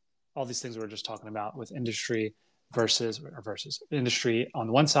panel. All these things we were just talking about with industry versus industry on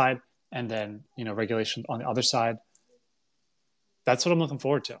the one side and then, regulation on the other side. That's what I'm looking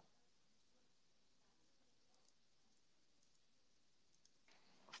forward to.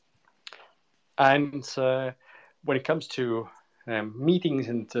 And when it comes to meetings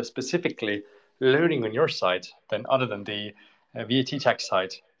and specifically learning on your side, then other than the VAT tax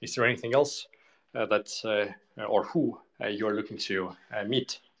side, is there anything else or who you're looking to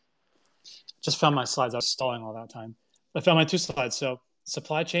meet? Just found my slides. I was stalling all that time. I found my 2 slides. So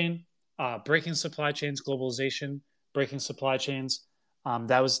supply chain, breaking supply chains, globalization, breaking supply chains.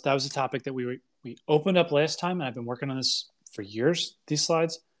 That was a topic that we opened up last time, and I've been working on this for years, these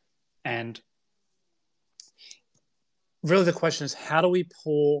slides. And really the question is, how do we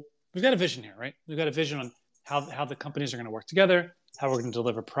pull, we've got a vision here, right? We've got a vision on how the companies are going to work together, how we're going to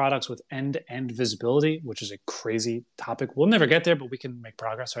deliver products with end-to-end visibility, which is a crazy topic. We'll never get there, but we can make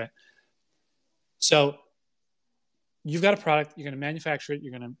progress, right? So you've got a product, you're going to manufacture it,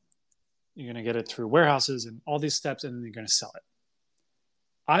 you're going to get it through warehouses and all these steps, and then you're going to sell it.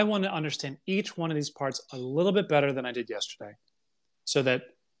 I want to understand each one of these parts a little bit better than I did yesterday, so that,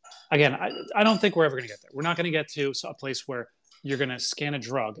 again, I don't think we're ever going to get there. We're not going to get to a place where you're going to scan a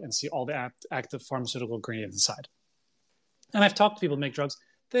drug and see all the active pharmaceutical ingredients inside. And I've talked to people who make drugs.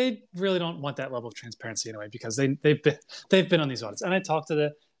 They really don't want that level of transparency anyway, because they've been on these audits. And I talked to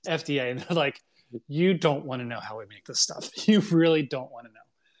the FDA, and they're like, you don't want to know how we make this stuff. You really don't want to know.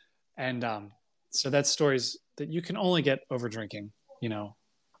 And so that's stories that you can only get over drinking.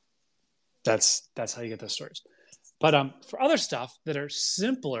 That's how you get those stories. But for other stuff that are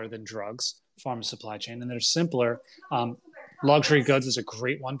simpler than drugs, pharma supply chain, and that are simpler, luxury goods is a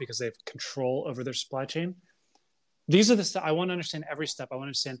great one because they have control over their supply chain. These are the stuff I want to understand every step. I want to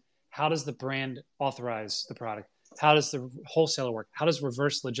understand, how does the brand authorize the product? How does the wholesaler work? How does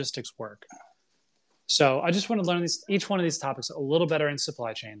reverse logistics work? So I just want to learn each one of these topics a little better in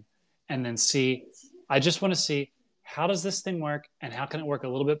supply chain, and then I just want to see, how does this thing work, and how can it work a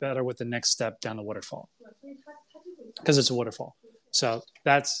little bit better with the next step down the waterfall? Because it's a waterfall. So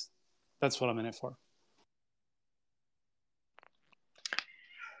that's what I'm in it for.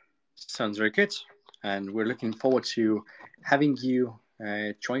 Sounds very good. And we're looking forward to having you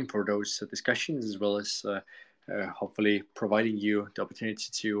join for those discussions, as well as hopefully providing you the opportunity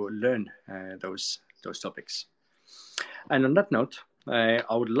to learn those topics. And on that note, I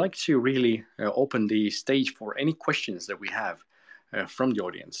would like to really open the stage for any questions that we have from the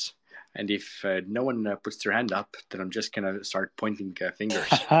audience. And if no one puts their hand up, then I'm just going to start pointing fingers.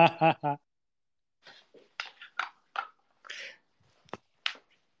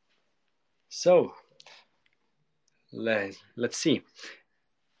 So, let's see.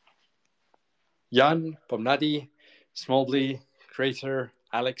 Jan, Pomnadi, Smallbly, Creator,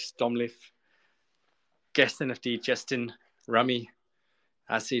 Alex, Domliff, Guest NFT, Justin, Rami,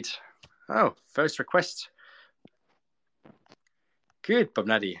 Acid. Oh, first request. Good,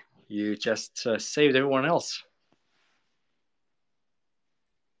 Pomnadi. You just saved everyone else.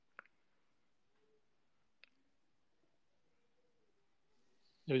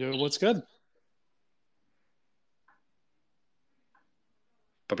 What's good?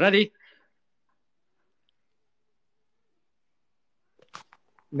 Pomnadi?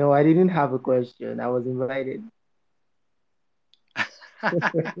 No, I didn't have a question. I was invited.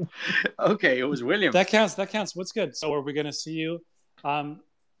 Okay, it was William. That counts. What's good? So are we going to see you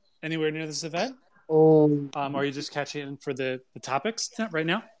anywhere near this event? Oh, are you just catching in for the topics right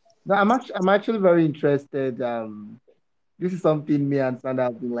now? no, I'm actually very interested this is something me and Sandra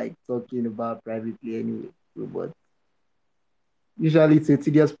have been like talking about privately anyway. So, but usually it's a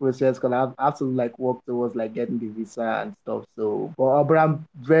tedious process because I have to like work towards like getting the visa and stuff. So, but I'm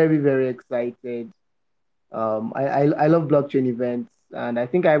very, very excited. I love blockchain events, and I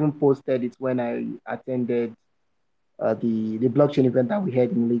think I even posted it when I attended the blockchain event that we had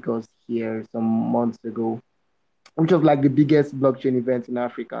in Lagos here some months ago, which was like the biggest blockchain event in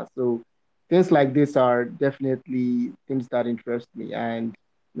Africa. So things like this are definitely things that interest me, and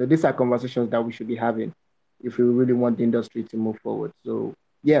these are conversations that we should be having if we really want the industry to move forward. So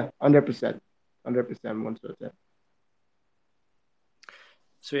yeah, 100%, 100%, 1%.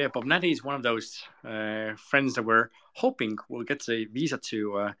 So yeah, Bob Natty is one of those friends that we're hoping will get a visa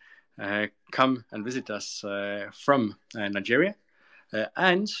to come and visit us from Nigeria.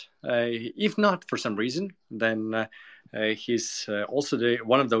 And if not for some reason, then he's also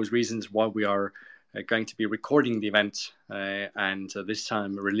one of those reasons why we are going to be recording the event and this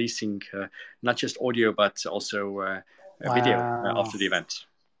time releasing not just audio but also a video after the event.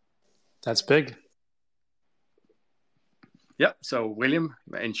 That's big. Yeah, so William,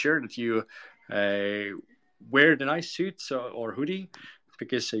 ensure that you wear the nice suit or hoodie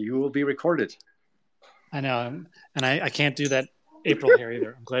because you will be recorded. I know, and I can't do that April hair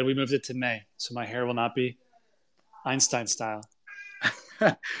either. I'm glad we moved it to May, so my hair will not be Einstein style.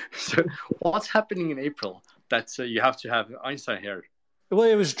 So what's happening in April that you have to have Einstein hair? Well,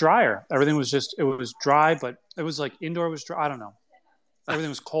 it was drier. Everything was it was dry, but it was like indoor was dry. I don't know. Everything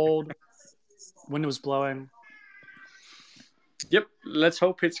was cold. Wind was blowing. Yep, let's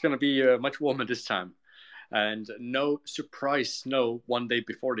hope it's going to be much warmer this time. And no surprise snow one day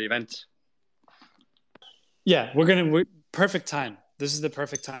before the event. Yeah, perfect time. This is the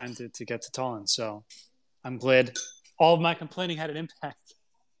perfect time to get to Tallinn. So I'm glad all of my complaining had an impact.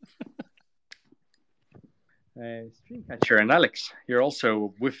 Streamcatcher and Alex, you're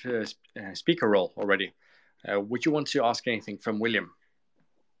also with speaker role already. Would you want to ask anything from William?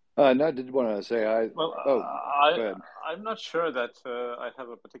 No, I did want to say Well, go ahead. I'm not sure that I have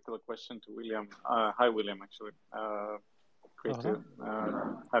a particular question to William. Hi, William, actually. Great to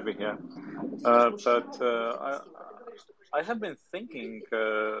have you here. But I have been thinking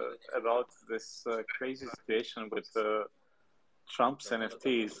about this crazy situation with Trump's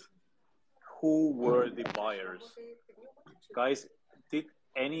NFTs. Who were the buyers? Guys, did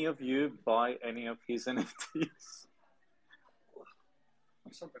any of you buy any of his NFTs?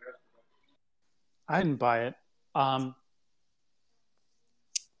 I didn't buy it. I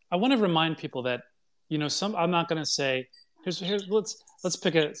want to remind people that, I'm not going to say, let's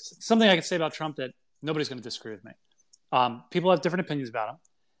pick something I can say about Trump that nobody's going to disagree with me. People have different opinions about him,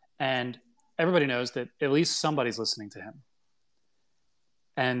 and everybody knows that at least somebody's listening to him.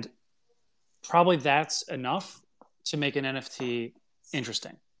 And probably that's enough to make an NFT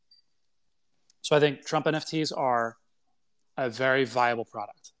interesting. So I think Trump NFTs are a very viable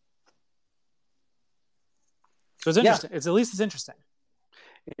product. So it's interesting. Yeah. At least it's interesting.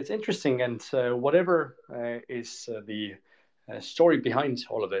 It's interesting, and whatever is the story behind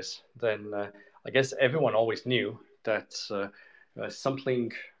all of this, then I guess everyone always knew that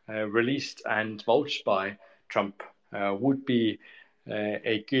something released and vouched by Trump would be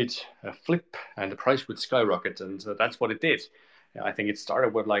a good flip, and the price would skyrocket, and that's what it did. I think it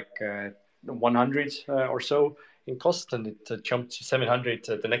started with like 100 or so in cost, and it jumped to 700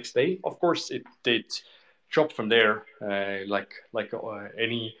 the next day. Of course, it did drop from there, like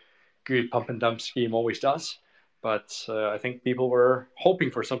any good pump and dump scheme always does. But I think people were hoping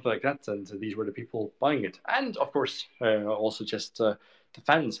for something like that, and these were the people buying it, and of course also just the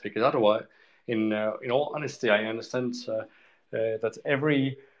fans, because otherwise, in all honesty, I understand that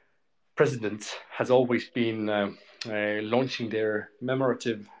every president has always been launching their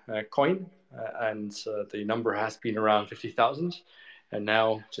commemorative coin, and the number has been around 50,000, and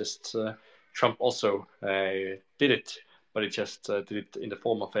now just Trump also did it, but it just did it in the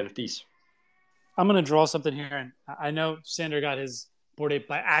form of NFTs. I'm going to draw something here, and I know Sander got his Bored Ape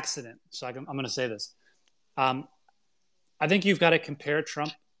by accident, so I'm going to say this. I think you've got to compare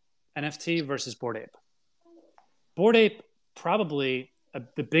Trump NFT versus Bored Ape. Bored Ape probably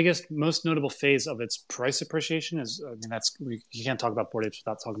the biggest, most notable phase of its price appreciation is, you can't talk about Bored Apes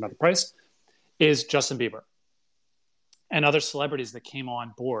without talking about the price, is Justin Bieber and other celebrities that came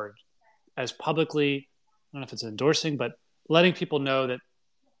on board as publicly, I don't know if it's endorsing, but letting people know that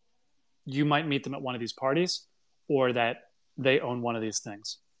you might meet them at one of these parties or that they own one of these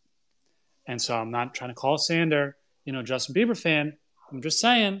things. And so I'm not trying to call Sander, Justin Bieber fan. I'm just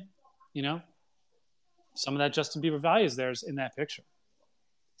saying, some of that Justin Bieber value is there in that picture.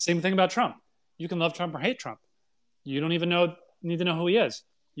 Same thing about Trump. You can love Trump or hate Trump, You don't even need to know who he is.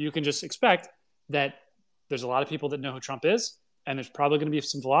 You can just expect that there's a lot of people that know who Trump is, and there's probably going to be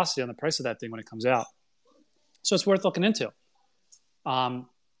some velocity on the price of that thing when it comes out. So it's worth looking into.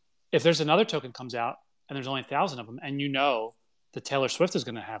 If there's another token comes out and there's only 1,000 of them, and you know that Taylor Swift is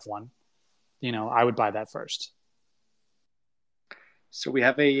going to have one, I would buy that first. So we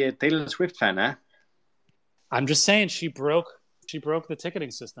have a Taylor Swift fan, huh? I'm just saying she broke the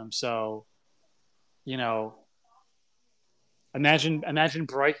ticketing system. So, imagine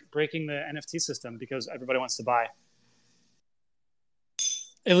breaking the NFT system because everybody wants to buy.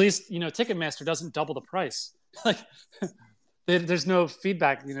 At least, Ticketmaster doesn't double the price. Like, there's no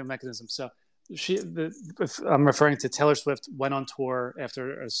feedback, mechanism. So I'm referring to Taylor Swift went on tour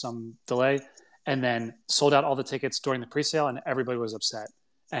after some delay and then sold out all the tickets during the pre-sale, and everybody was upset.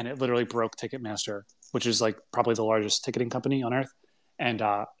 And it literally broke Ticketmaster, which is like probably the largest ticketing company on earth. And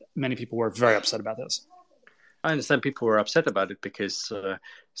many people were very upset about this. I understand people were upset about it because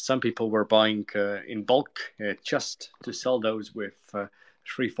some people were buying in bulk just to sell those with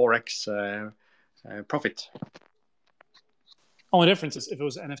 3-4x profit. Only difference is if it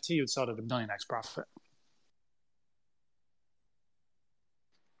was NFT, you'd sell it at 1 million x profit.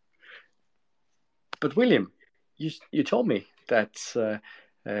 But William, you told me that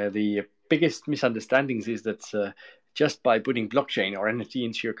the biggest misunderstandings is that just by putting blockchain or NFT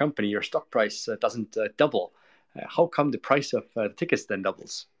into your company, your stock price doesn't double. How come the price of tickets then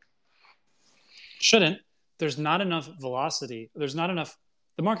doubles? Shouldn't. There's not enough velocity.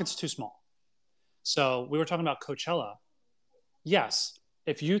 The market's too small. So we were talking about Coachella. Yes,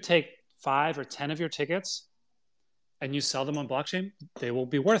 if you take 5 or 10 of your tickets and you sell them on blockchain, they will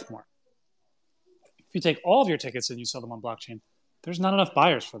be worth more. If you take all of your tickets and you sell them on blockchain, there's not enough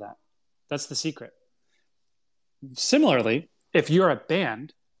buyers for that. That's the secret. Similarly, if you're a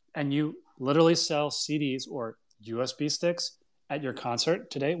band and you literally sell CDs or USB sticks at your concert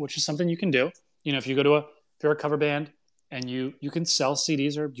today, which is something you can do. If you go to if you're a cover band and you can sell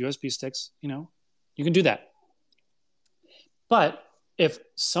CDs or USB sticks, you can do that. But if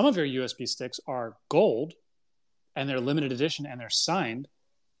some of your USB sticks are gold and they're limited edition and they're signed,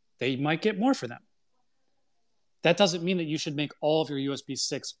 they might get more for them. That doesn't mean that you should make all of your USB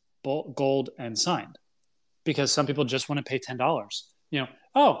sticks gold and signed, because some people just want to pay $10.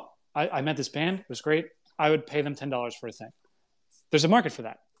 I met this band, it was great. I would pay them $10 for a thing. There's a market for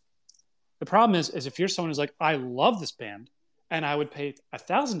that. The problem is if you're someone who's like, I love this band and I would pay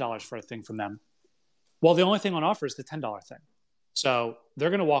 $1,000 for a thing from them, well, the only thing on offer is the $10 thing. So they're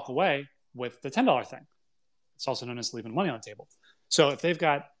going to walk away with the $10 thing. It's also known as leaving money on the table. So if they've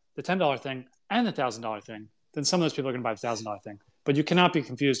got the $10 thing and the $1,000 thing, then some of those people are going to buy the $1,000 thing. But you cannot be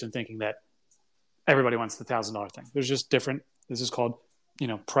confused in thinking that everybody wants the $1,000 thing. There's just different. This is called,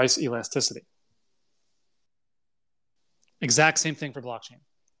 price elasticity. Exact same thing for blockchain.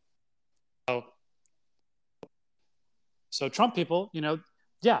 So Trump people,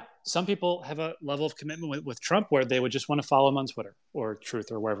 some people have a level of commitment with Trump where they would just want to follow him on Twitter or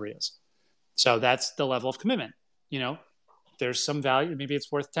Truth or wherever he is. So that's the level of commitment. There's some value. Maybe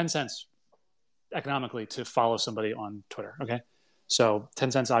it's worth 10 cents economically to follow somebody on Twitter. Okay. So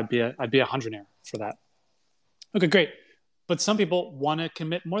 10 cents, I'd be a hundredaire for that. Okay, great. But some people want to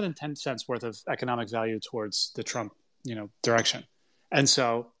commit more than 10 cents worth of economic value towards the Trump, direction. And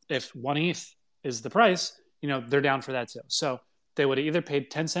so if 1 ETH is the price, they're down for that too. So they would have either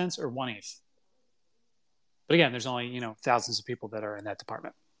paid 10 cents or 1 ETH. But again, there's only, thousands of people that are in that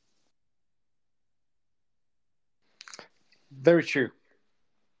department. Very true.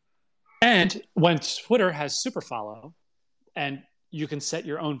 And when Twitter has super follow and you can set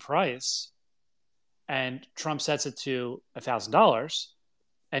your own price and Trump sets it to $1,000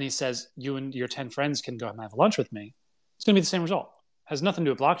 and he says, you and your 10 friends can go and have lunch with me, it's going to be the same result. It has nothing to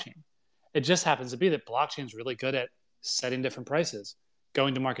do with blockchain. It just happens to be that blockchain is really good at setting different prices,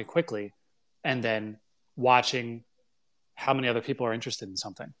 going to market quickly, and then watching how many other people are interested in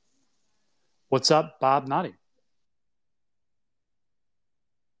something. What's up, Bob Noddy?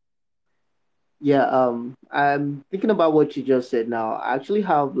 Yeah, I'm thinking about what you just said now. I actually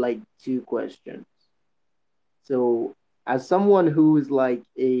have like 2 questions. So, as someone who is like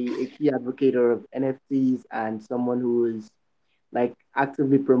a key advocate of NFTs and someone who is like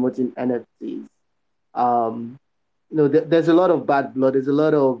actively promoting NFTs, there's a lot of bad blood. There's a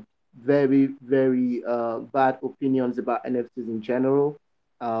lot of very, very bad opinions about NFTs in general.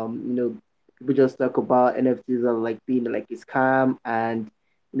 People just talk about NFTs are like being like a scam, and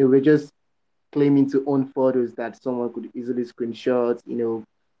we're just claiming to own photos that someone could easily screenshot,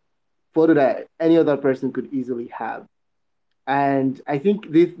 photo that any other person could easily have. And I think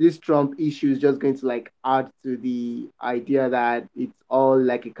this Trump issue is just going to like add to the idea that it's all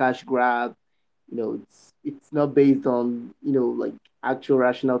like a cash grab. It's not based on, like actual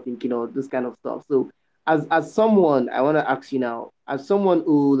rational thinking or this kind of stuff. So as someone, I want to ask you now, as someone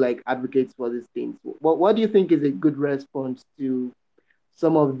who like advocates for these things, what do you think is a good response to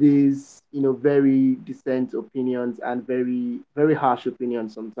some of these, very dissent opinions and very, very harsh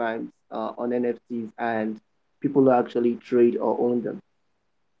opinions sometimes on NFTs and people who actually trade or own them?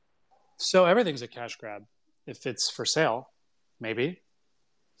 So everything's a cash grab. If it's for sale, maybe.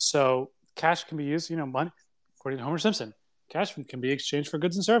 So cash can be used, money, according to Homer Simpson, cash can be exchanged for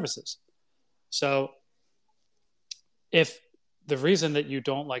goods and services. So if the reason that you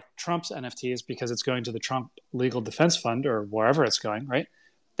don't like Trump's NFT is because it's going to the Trump Legal Defense Fund or wherever it's going, right?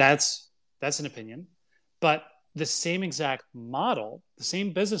 That's an opinion. But the same exact model, the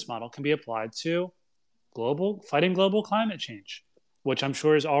same business model can be applied to fighting global climate change, which I'm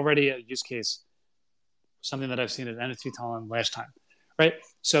sure is already a use case, something that I've seen at NFT Talent last time, right?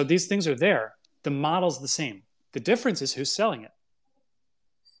 So these things are there. The model's the same. The difference is who's selling it.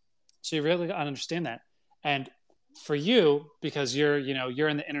 So you really got to understand that. And for you, because you're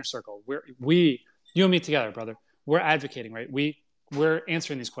in the inner circle, you and me together, brother, we're advocating, right? We're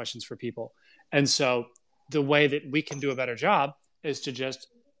answering these questions for people. And so the way that we can do a better job is to just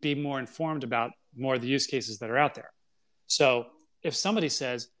be more informed about more of the use cases that are out there. So if somebody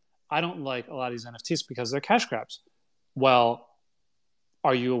says, I don't like a lot of these NFTs because they're cash grabs, well,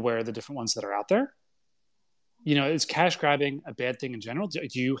 are you aware of the different ones that are out there? Is cash grabbing a bad thing in general? Do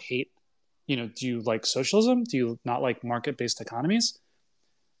you hate, do you like socialism? Do you not like market-based economies?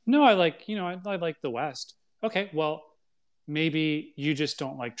 No, I like the West. Okay, well, maybe you just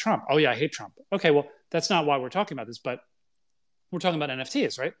don't like Trump. Oh yeah, I hate Trump. Okay, well, that's not why we're talking about this, but we're talking about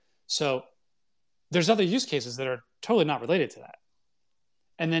NFTs, right? So there's other use cases that are totally not related to that.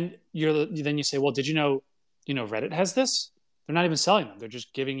 And then you say, well, did you know Reddit has this? They're not even selling them. They're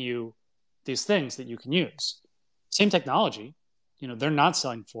just giving you these things that you can use. Same technology. They're not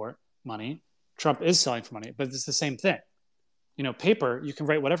selling for money. Trump is selling for money, but it's the same thing. Paper, you can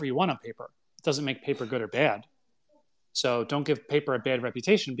write whatever you want on paper. It doesn't make paper good or bad. So don't give paper a bad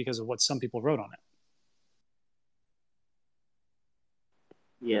reputation because of what some people wrote on it.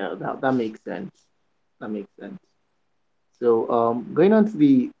 Yeah, that makes sense. That makes sense. So going on to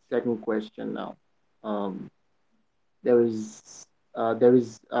the second question now. Um,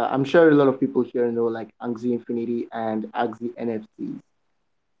 I'm sure a lot of people here know like Axie Infinity and Axie NFTs.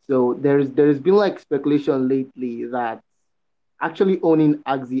 So there's been like speculation lately that actually owning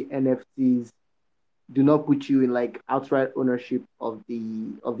Axie NFTs do not put you in like outright ownership of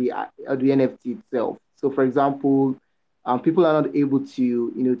the NFT itself. So for example, people are not able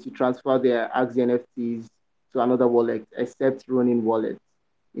to to transfer their Axie NFTs to another wallet except running wallets.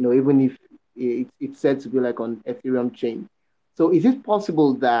 Even if it's said to be like on Ethereum chain. So is it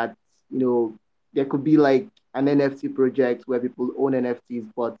possible that there could be like an NFT project where people own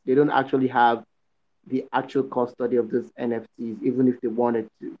NFTs, but they don't actually have the actual custody of those NFTs, even if they wanted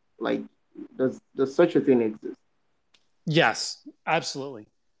to? Like, does such a thing exist? Yes, absolutely.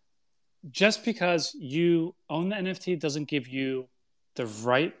 Just because you own the NFT doesn't give you the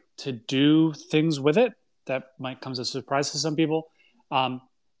right to do things with it. That might come as a surprise to some people.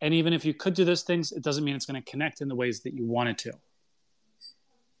 And even if you could do those things, it doesn't mean it's going to connect in the ways that you want it to.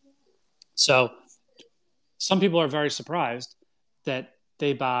 So some people are very surprised that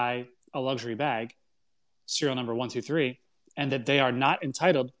they buy a luxury bag, serial number 123, and that they are not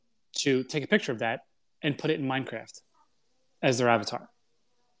entitled to take a picture of that and put it in Minecraft as their avatar.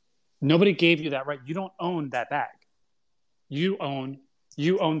 Nobody gave you that right. You don't own that bag. You own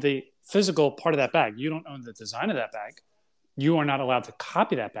the physical part of that bag. You don't own the design of that bag. You are not allowed to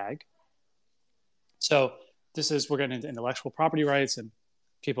copy that bag. So we're getting into intellectual property rights, and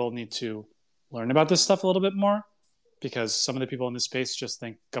people need to learn about this stuff a little bit more, because some of the people in this space just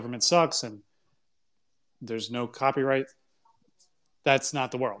think government sucks and there's no copyright. That's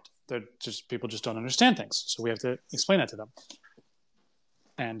not the world. People just don't understand things. So we have to explain that to them.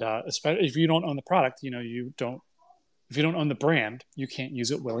 And especially if you don't own the product, if you don't own the brand, you can't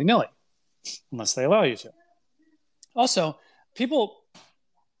use it willy-nilly unless they allow you to. Also, people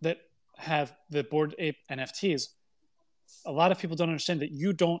that have the Bored Ape NFTs, a lot of people don't understand that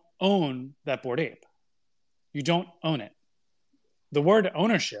you don't own that Bored Ape. You don't own it. The word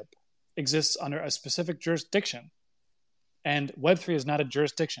ownership exists under a specific jurisdiction, and Web3 is not a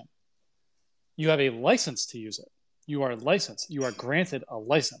jurisdiction. You have a license to use it. You are licensed. You are granted a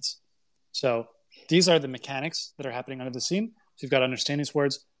license. So these are the mechanics that are happening under the scene. So you've got to understand these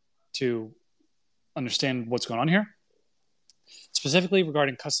words to understand what's going on here. specifically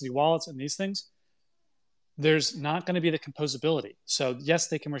regarding custody wallets and these things, there's not going to be the composability. So yes,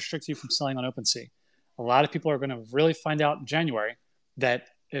 they can restrict you from selling on OpenSea. A lot of people are going to really find out in January that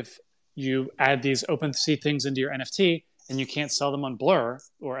if you add these OpenSea things into your NFT and you can't sell them on Blur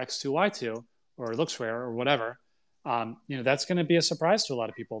or X2Y2 or LooksRare or whatever, that's going to be a surprise to a lot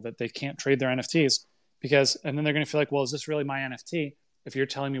of people that they can't trade their NFTs and then they're going to feel like, well, is this really my NFT if you're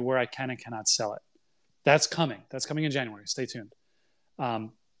telling me where I can and cannot sell it? That's coming. That's coming in January. Stay tuned. But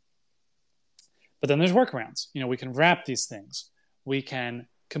then there's workarounds. We can wrap these things. We can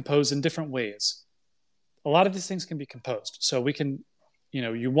compose in different ways. A lot of these things can be composed. So we can,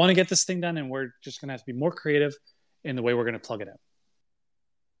 you want to get this thing done, and we're just going to have to be more creative in the way we're going to plug it in.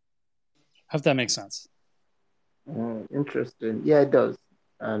 Hope that makes sense. Interesting. Yeah, it does.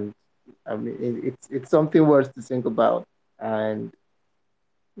 And I mean, it's something worth to think about, and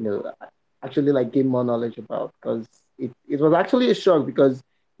actually like gain more knowledge about, because it was actually a shock because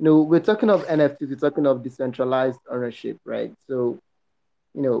we're talking of NFTs, we're talking of decentralized ownership, right? So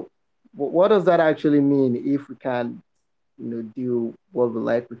what does that actually mean if we can do what we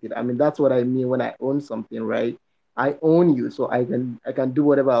like with it? I mean, that's what I mean when I own something, right? I own you, so I can do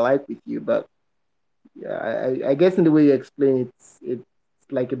whatever I like with you. But yeah, I guess in the way you explain it, it's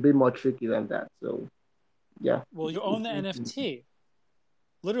like a bit more tricky than that. So yeah. Well, you own the NFT.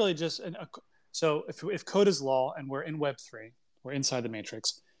 Literally so if code is law and we're in Web3, we're inside the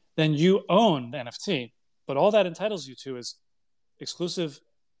matrix, then you own the NFT, but all that entitles you to is exclusive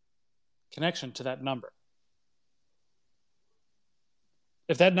connection to that number.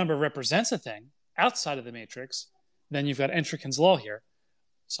 If that number represents a thing outside of the matrix, then you've got Entriken's law here.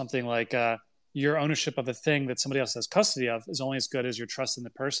 Something like your ownership of a thing that somebody else has custody of is only as good as your trust in the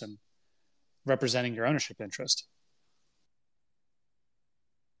person representing your ownership interest.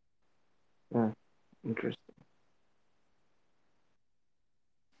 Interesting.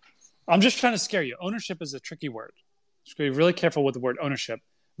 I'm just trying to scare you. Ownership is a tricky word. Just be really careful with the word ownership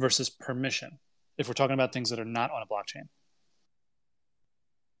versus permission if we're talking about things that are not on a blockchain.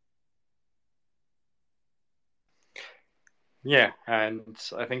 Yeah, and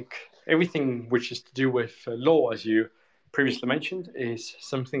I think everything which is to do with law, as you previously mentioned, is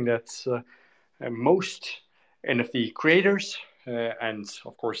something that most NFT creators and,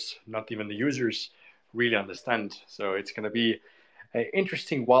 of course, not even the users really understand. So it's going to be an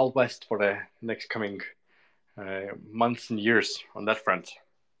interesting Wild West for the next coming months and years on that front.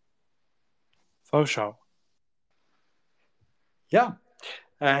 For sure. Yeah,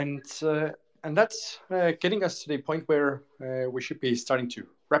 and that's getting us to the point where we should be starting to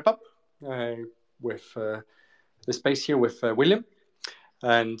wrap up with the space here with William.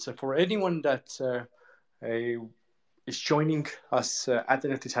 And for anyone that is joining us at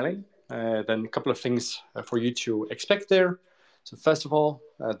NFT Tallinn, then a couple of things for you to expect there. So first of all,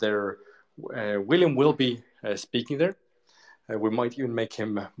 William will be speaking there. We might even make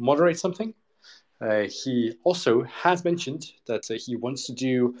him moderate something. He also has mentioned that he wants to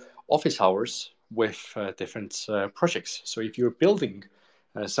do office hours with different projects. So if you're building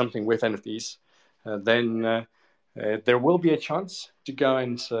something with NFTs, then there will be a chance to go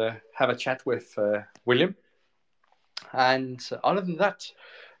and have a chat with William. And other than that,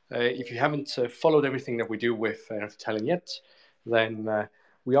 if you haven't followed everything that we do with NFT Tallinn yet, then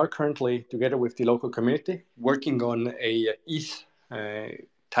we are currently, together with the local community, working on a ETH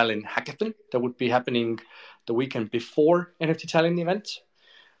Tallinn hackathon that would be happening the weekend before NFT Tallinn event.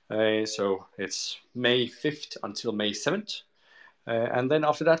 So it's May 5th until May 7th. And then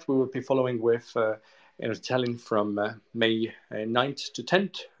after that, we will be following with NFT Tallinn from May 9th to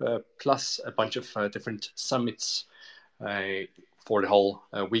 10th, plus a bunch of different summits for the whole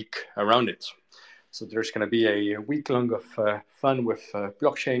week around it. So there's going to be a week long of fun with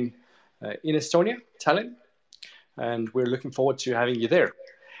blockchain in Estonia, Tallinn, and we're looking forward to having you there.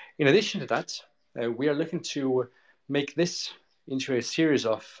 In addition to that, we are looking to make this into a series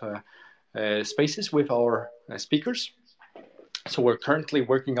of spaces with our speakers. So we're currently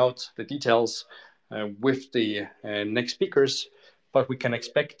working out the details with the next speakers, but we can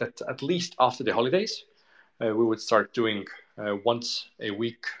expect that at least after the holidays, we would start doing once a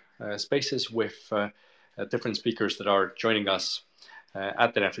week spaces with different speakers that are joining us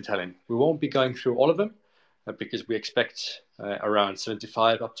at the NFT Tallinn. We won't be going through all of them because we expect around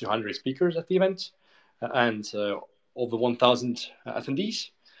 75 up to 100 speakers at the event and over 1,000 attendees,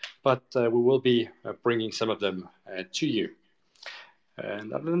 but we will be bringing some of them to you.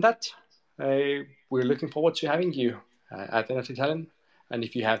 And other than that, we're looking forward to having you at NFT Tallinn. And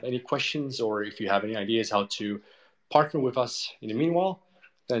if you have any questions or if you have any ideas how to partner with us in the meanwhile,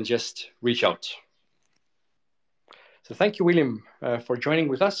 then just reach out. So thank you, William, for joining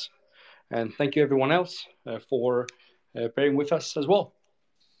with us. And thank you, everyone else, for bearing with us as well.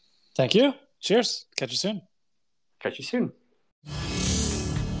 Thank you. Cheers. Catch you soon. Catch you soon.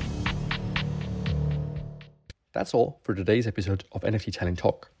 That's all for today's episode of NFT Talent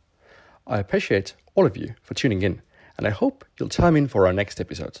Talk. I appreciate all of you for tuning in, and I hope you'll chime in for our next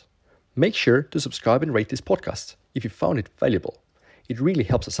episode. Make sure to subscribe and rate this podcast if you found it valuable. It really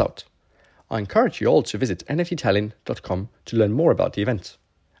helps us out. I encourage you all to visit nfttalent.com to learn more about the event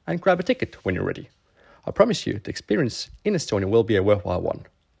and grab a ticket when you're ready. I promise you the experience in Estonia will be a worthwhile one.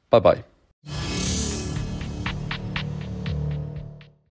 Bye-bye.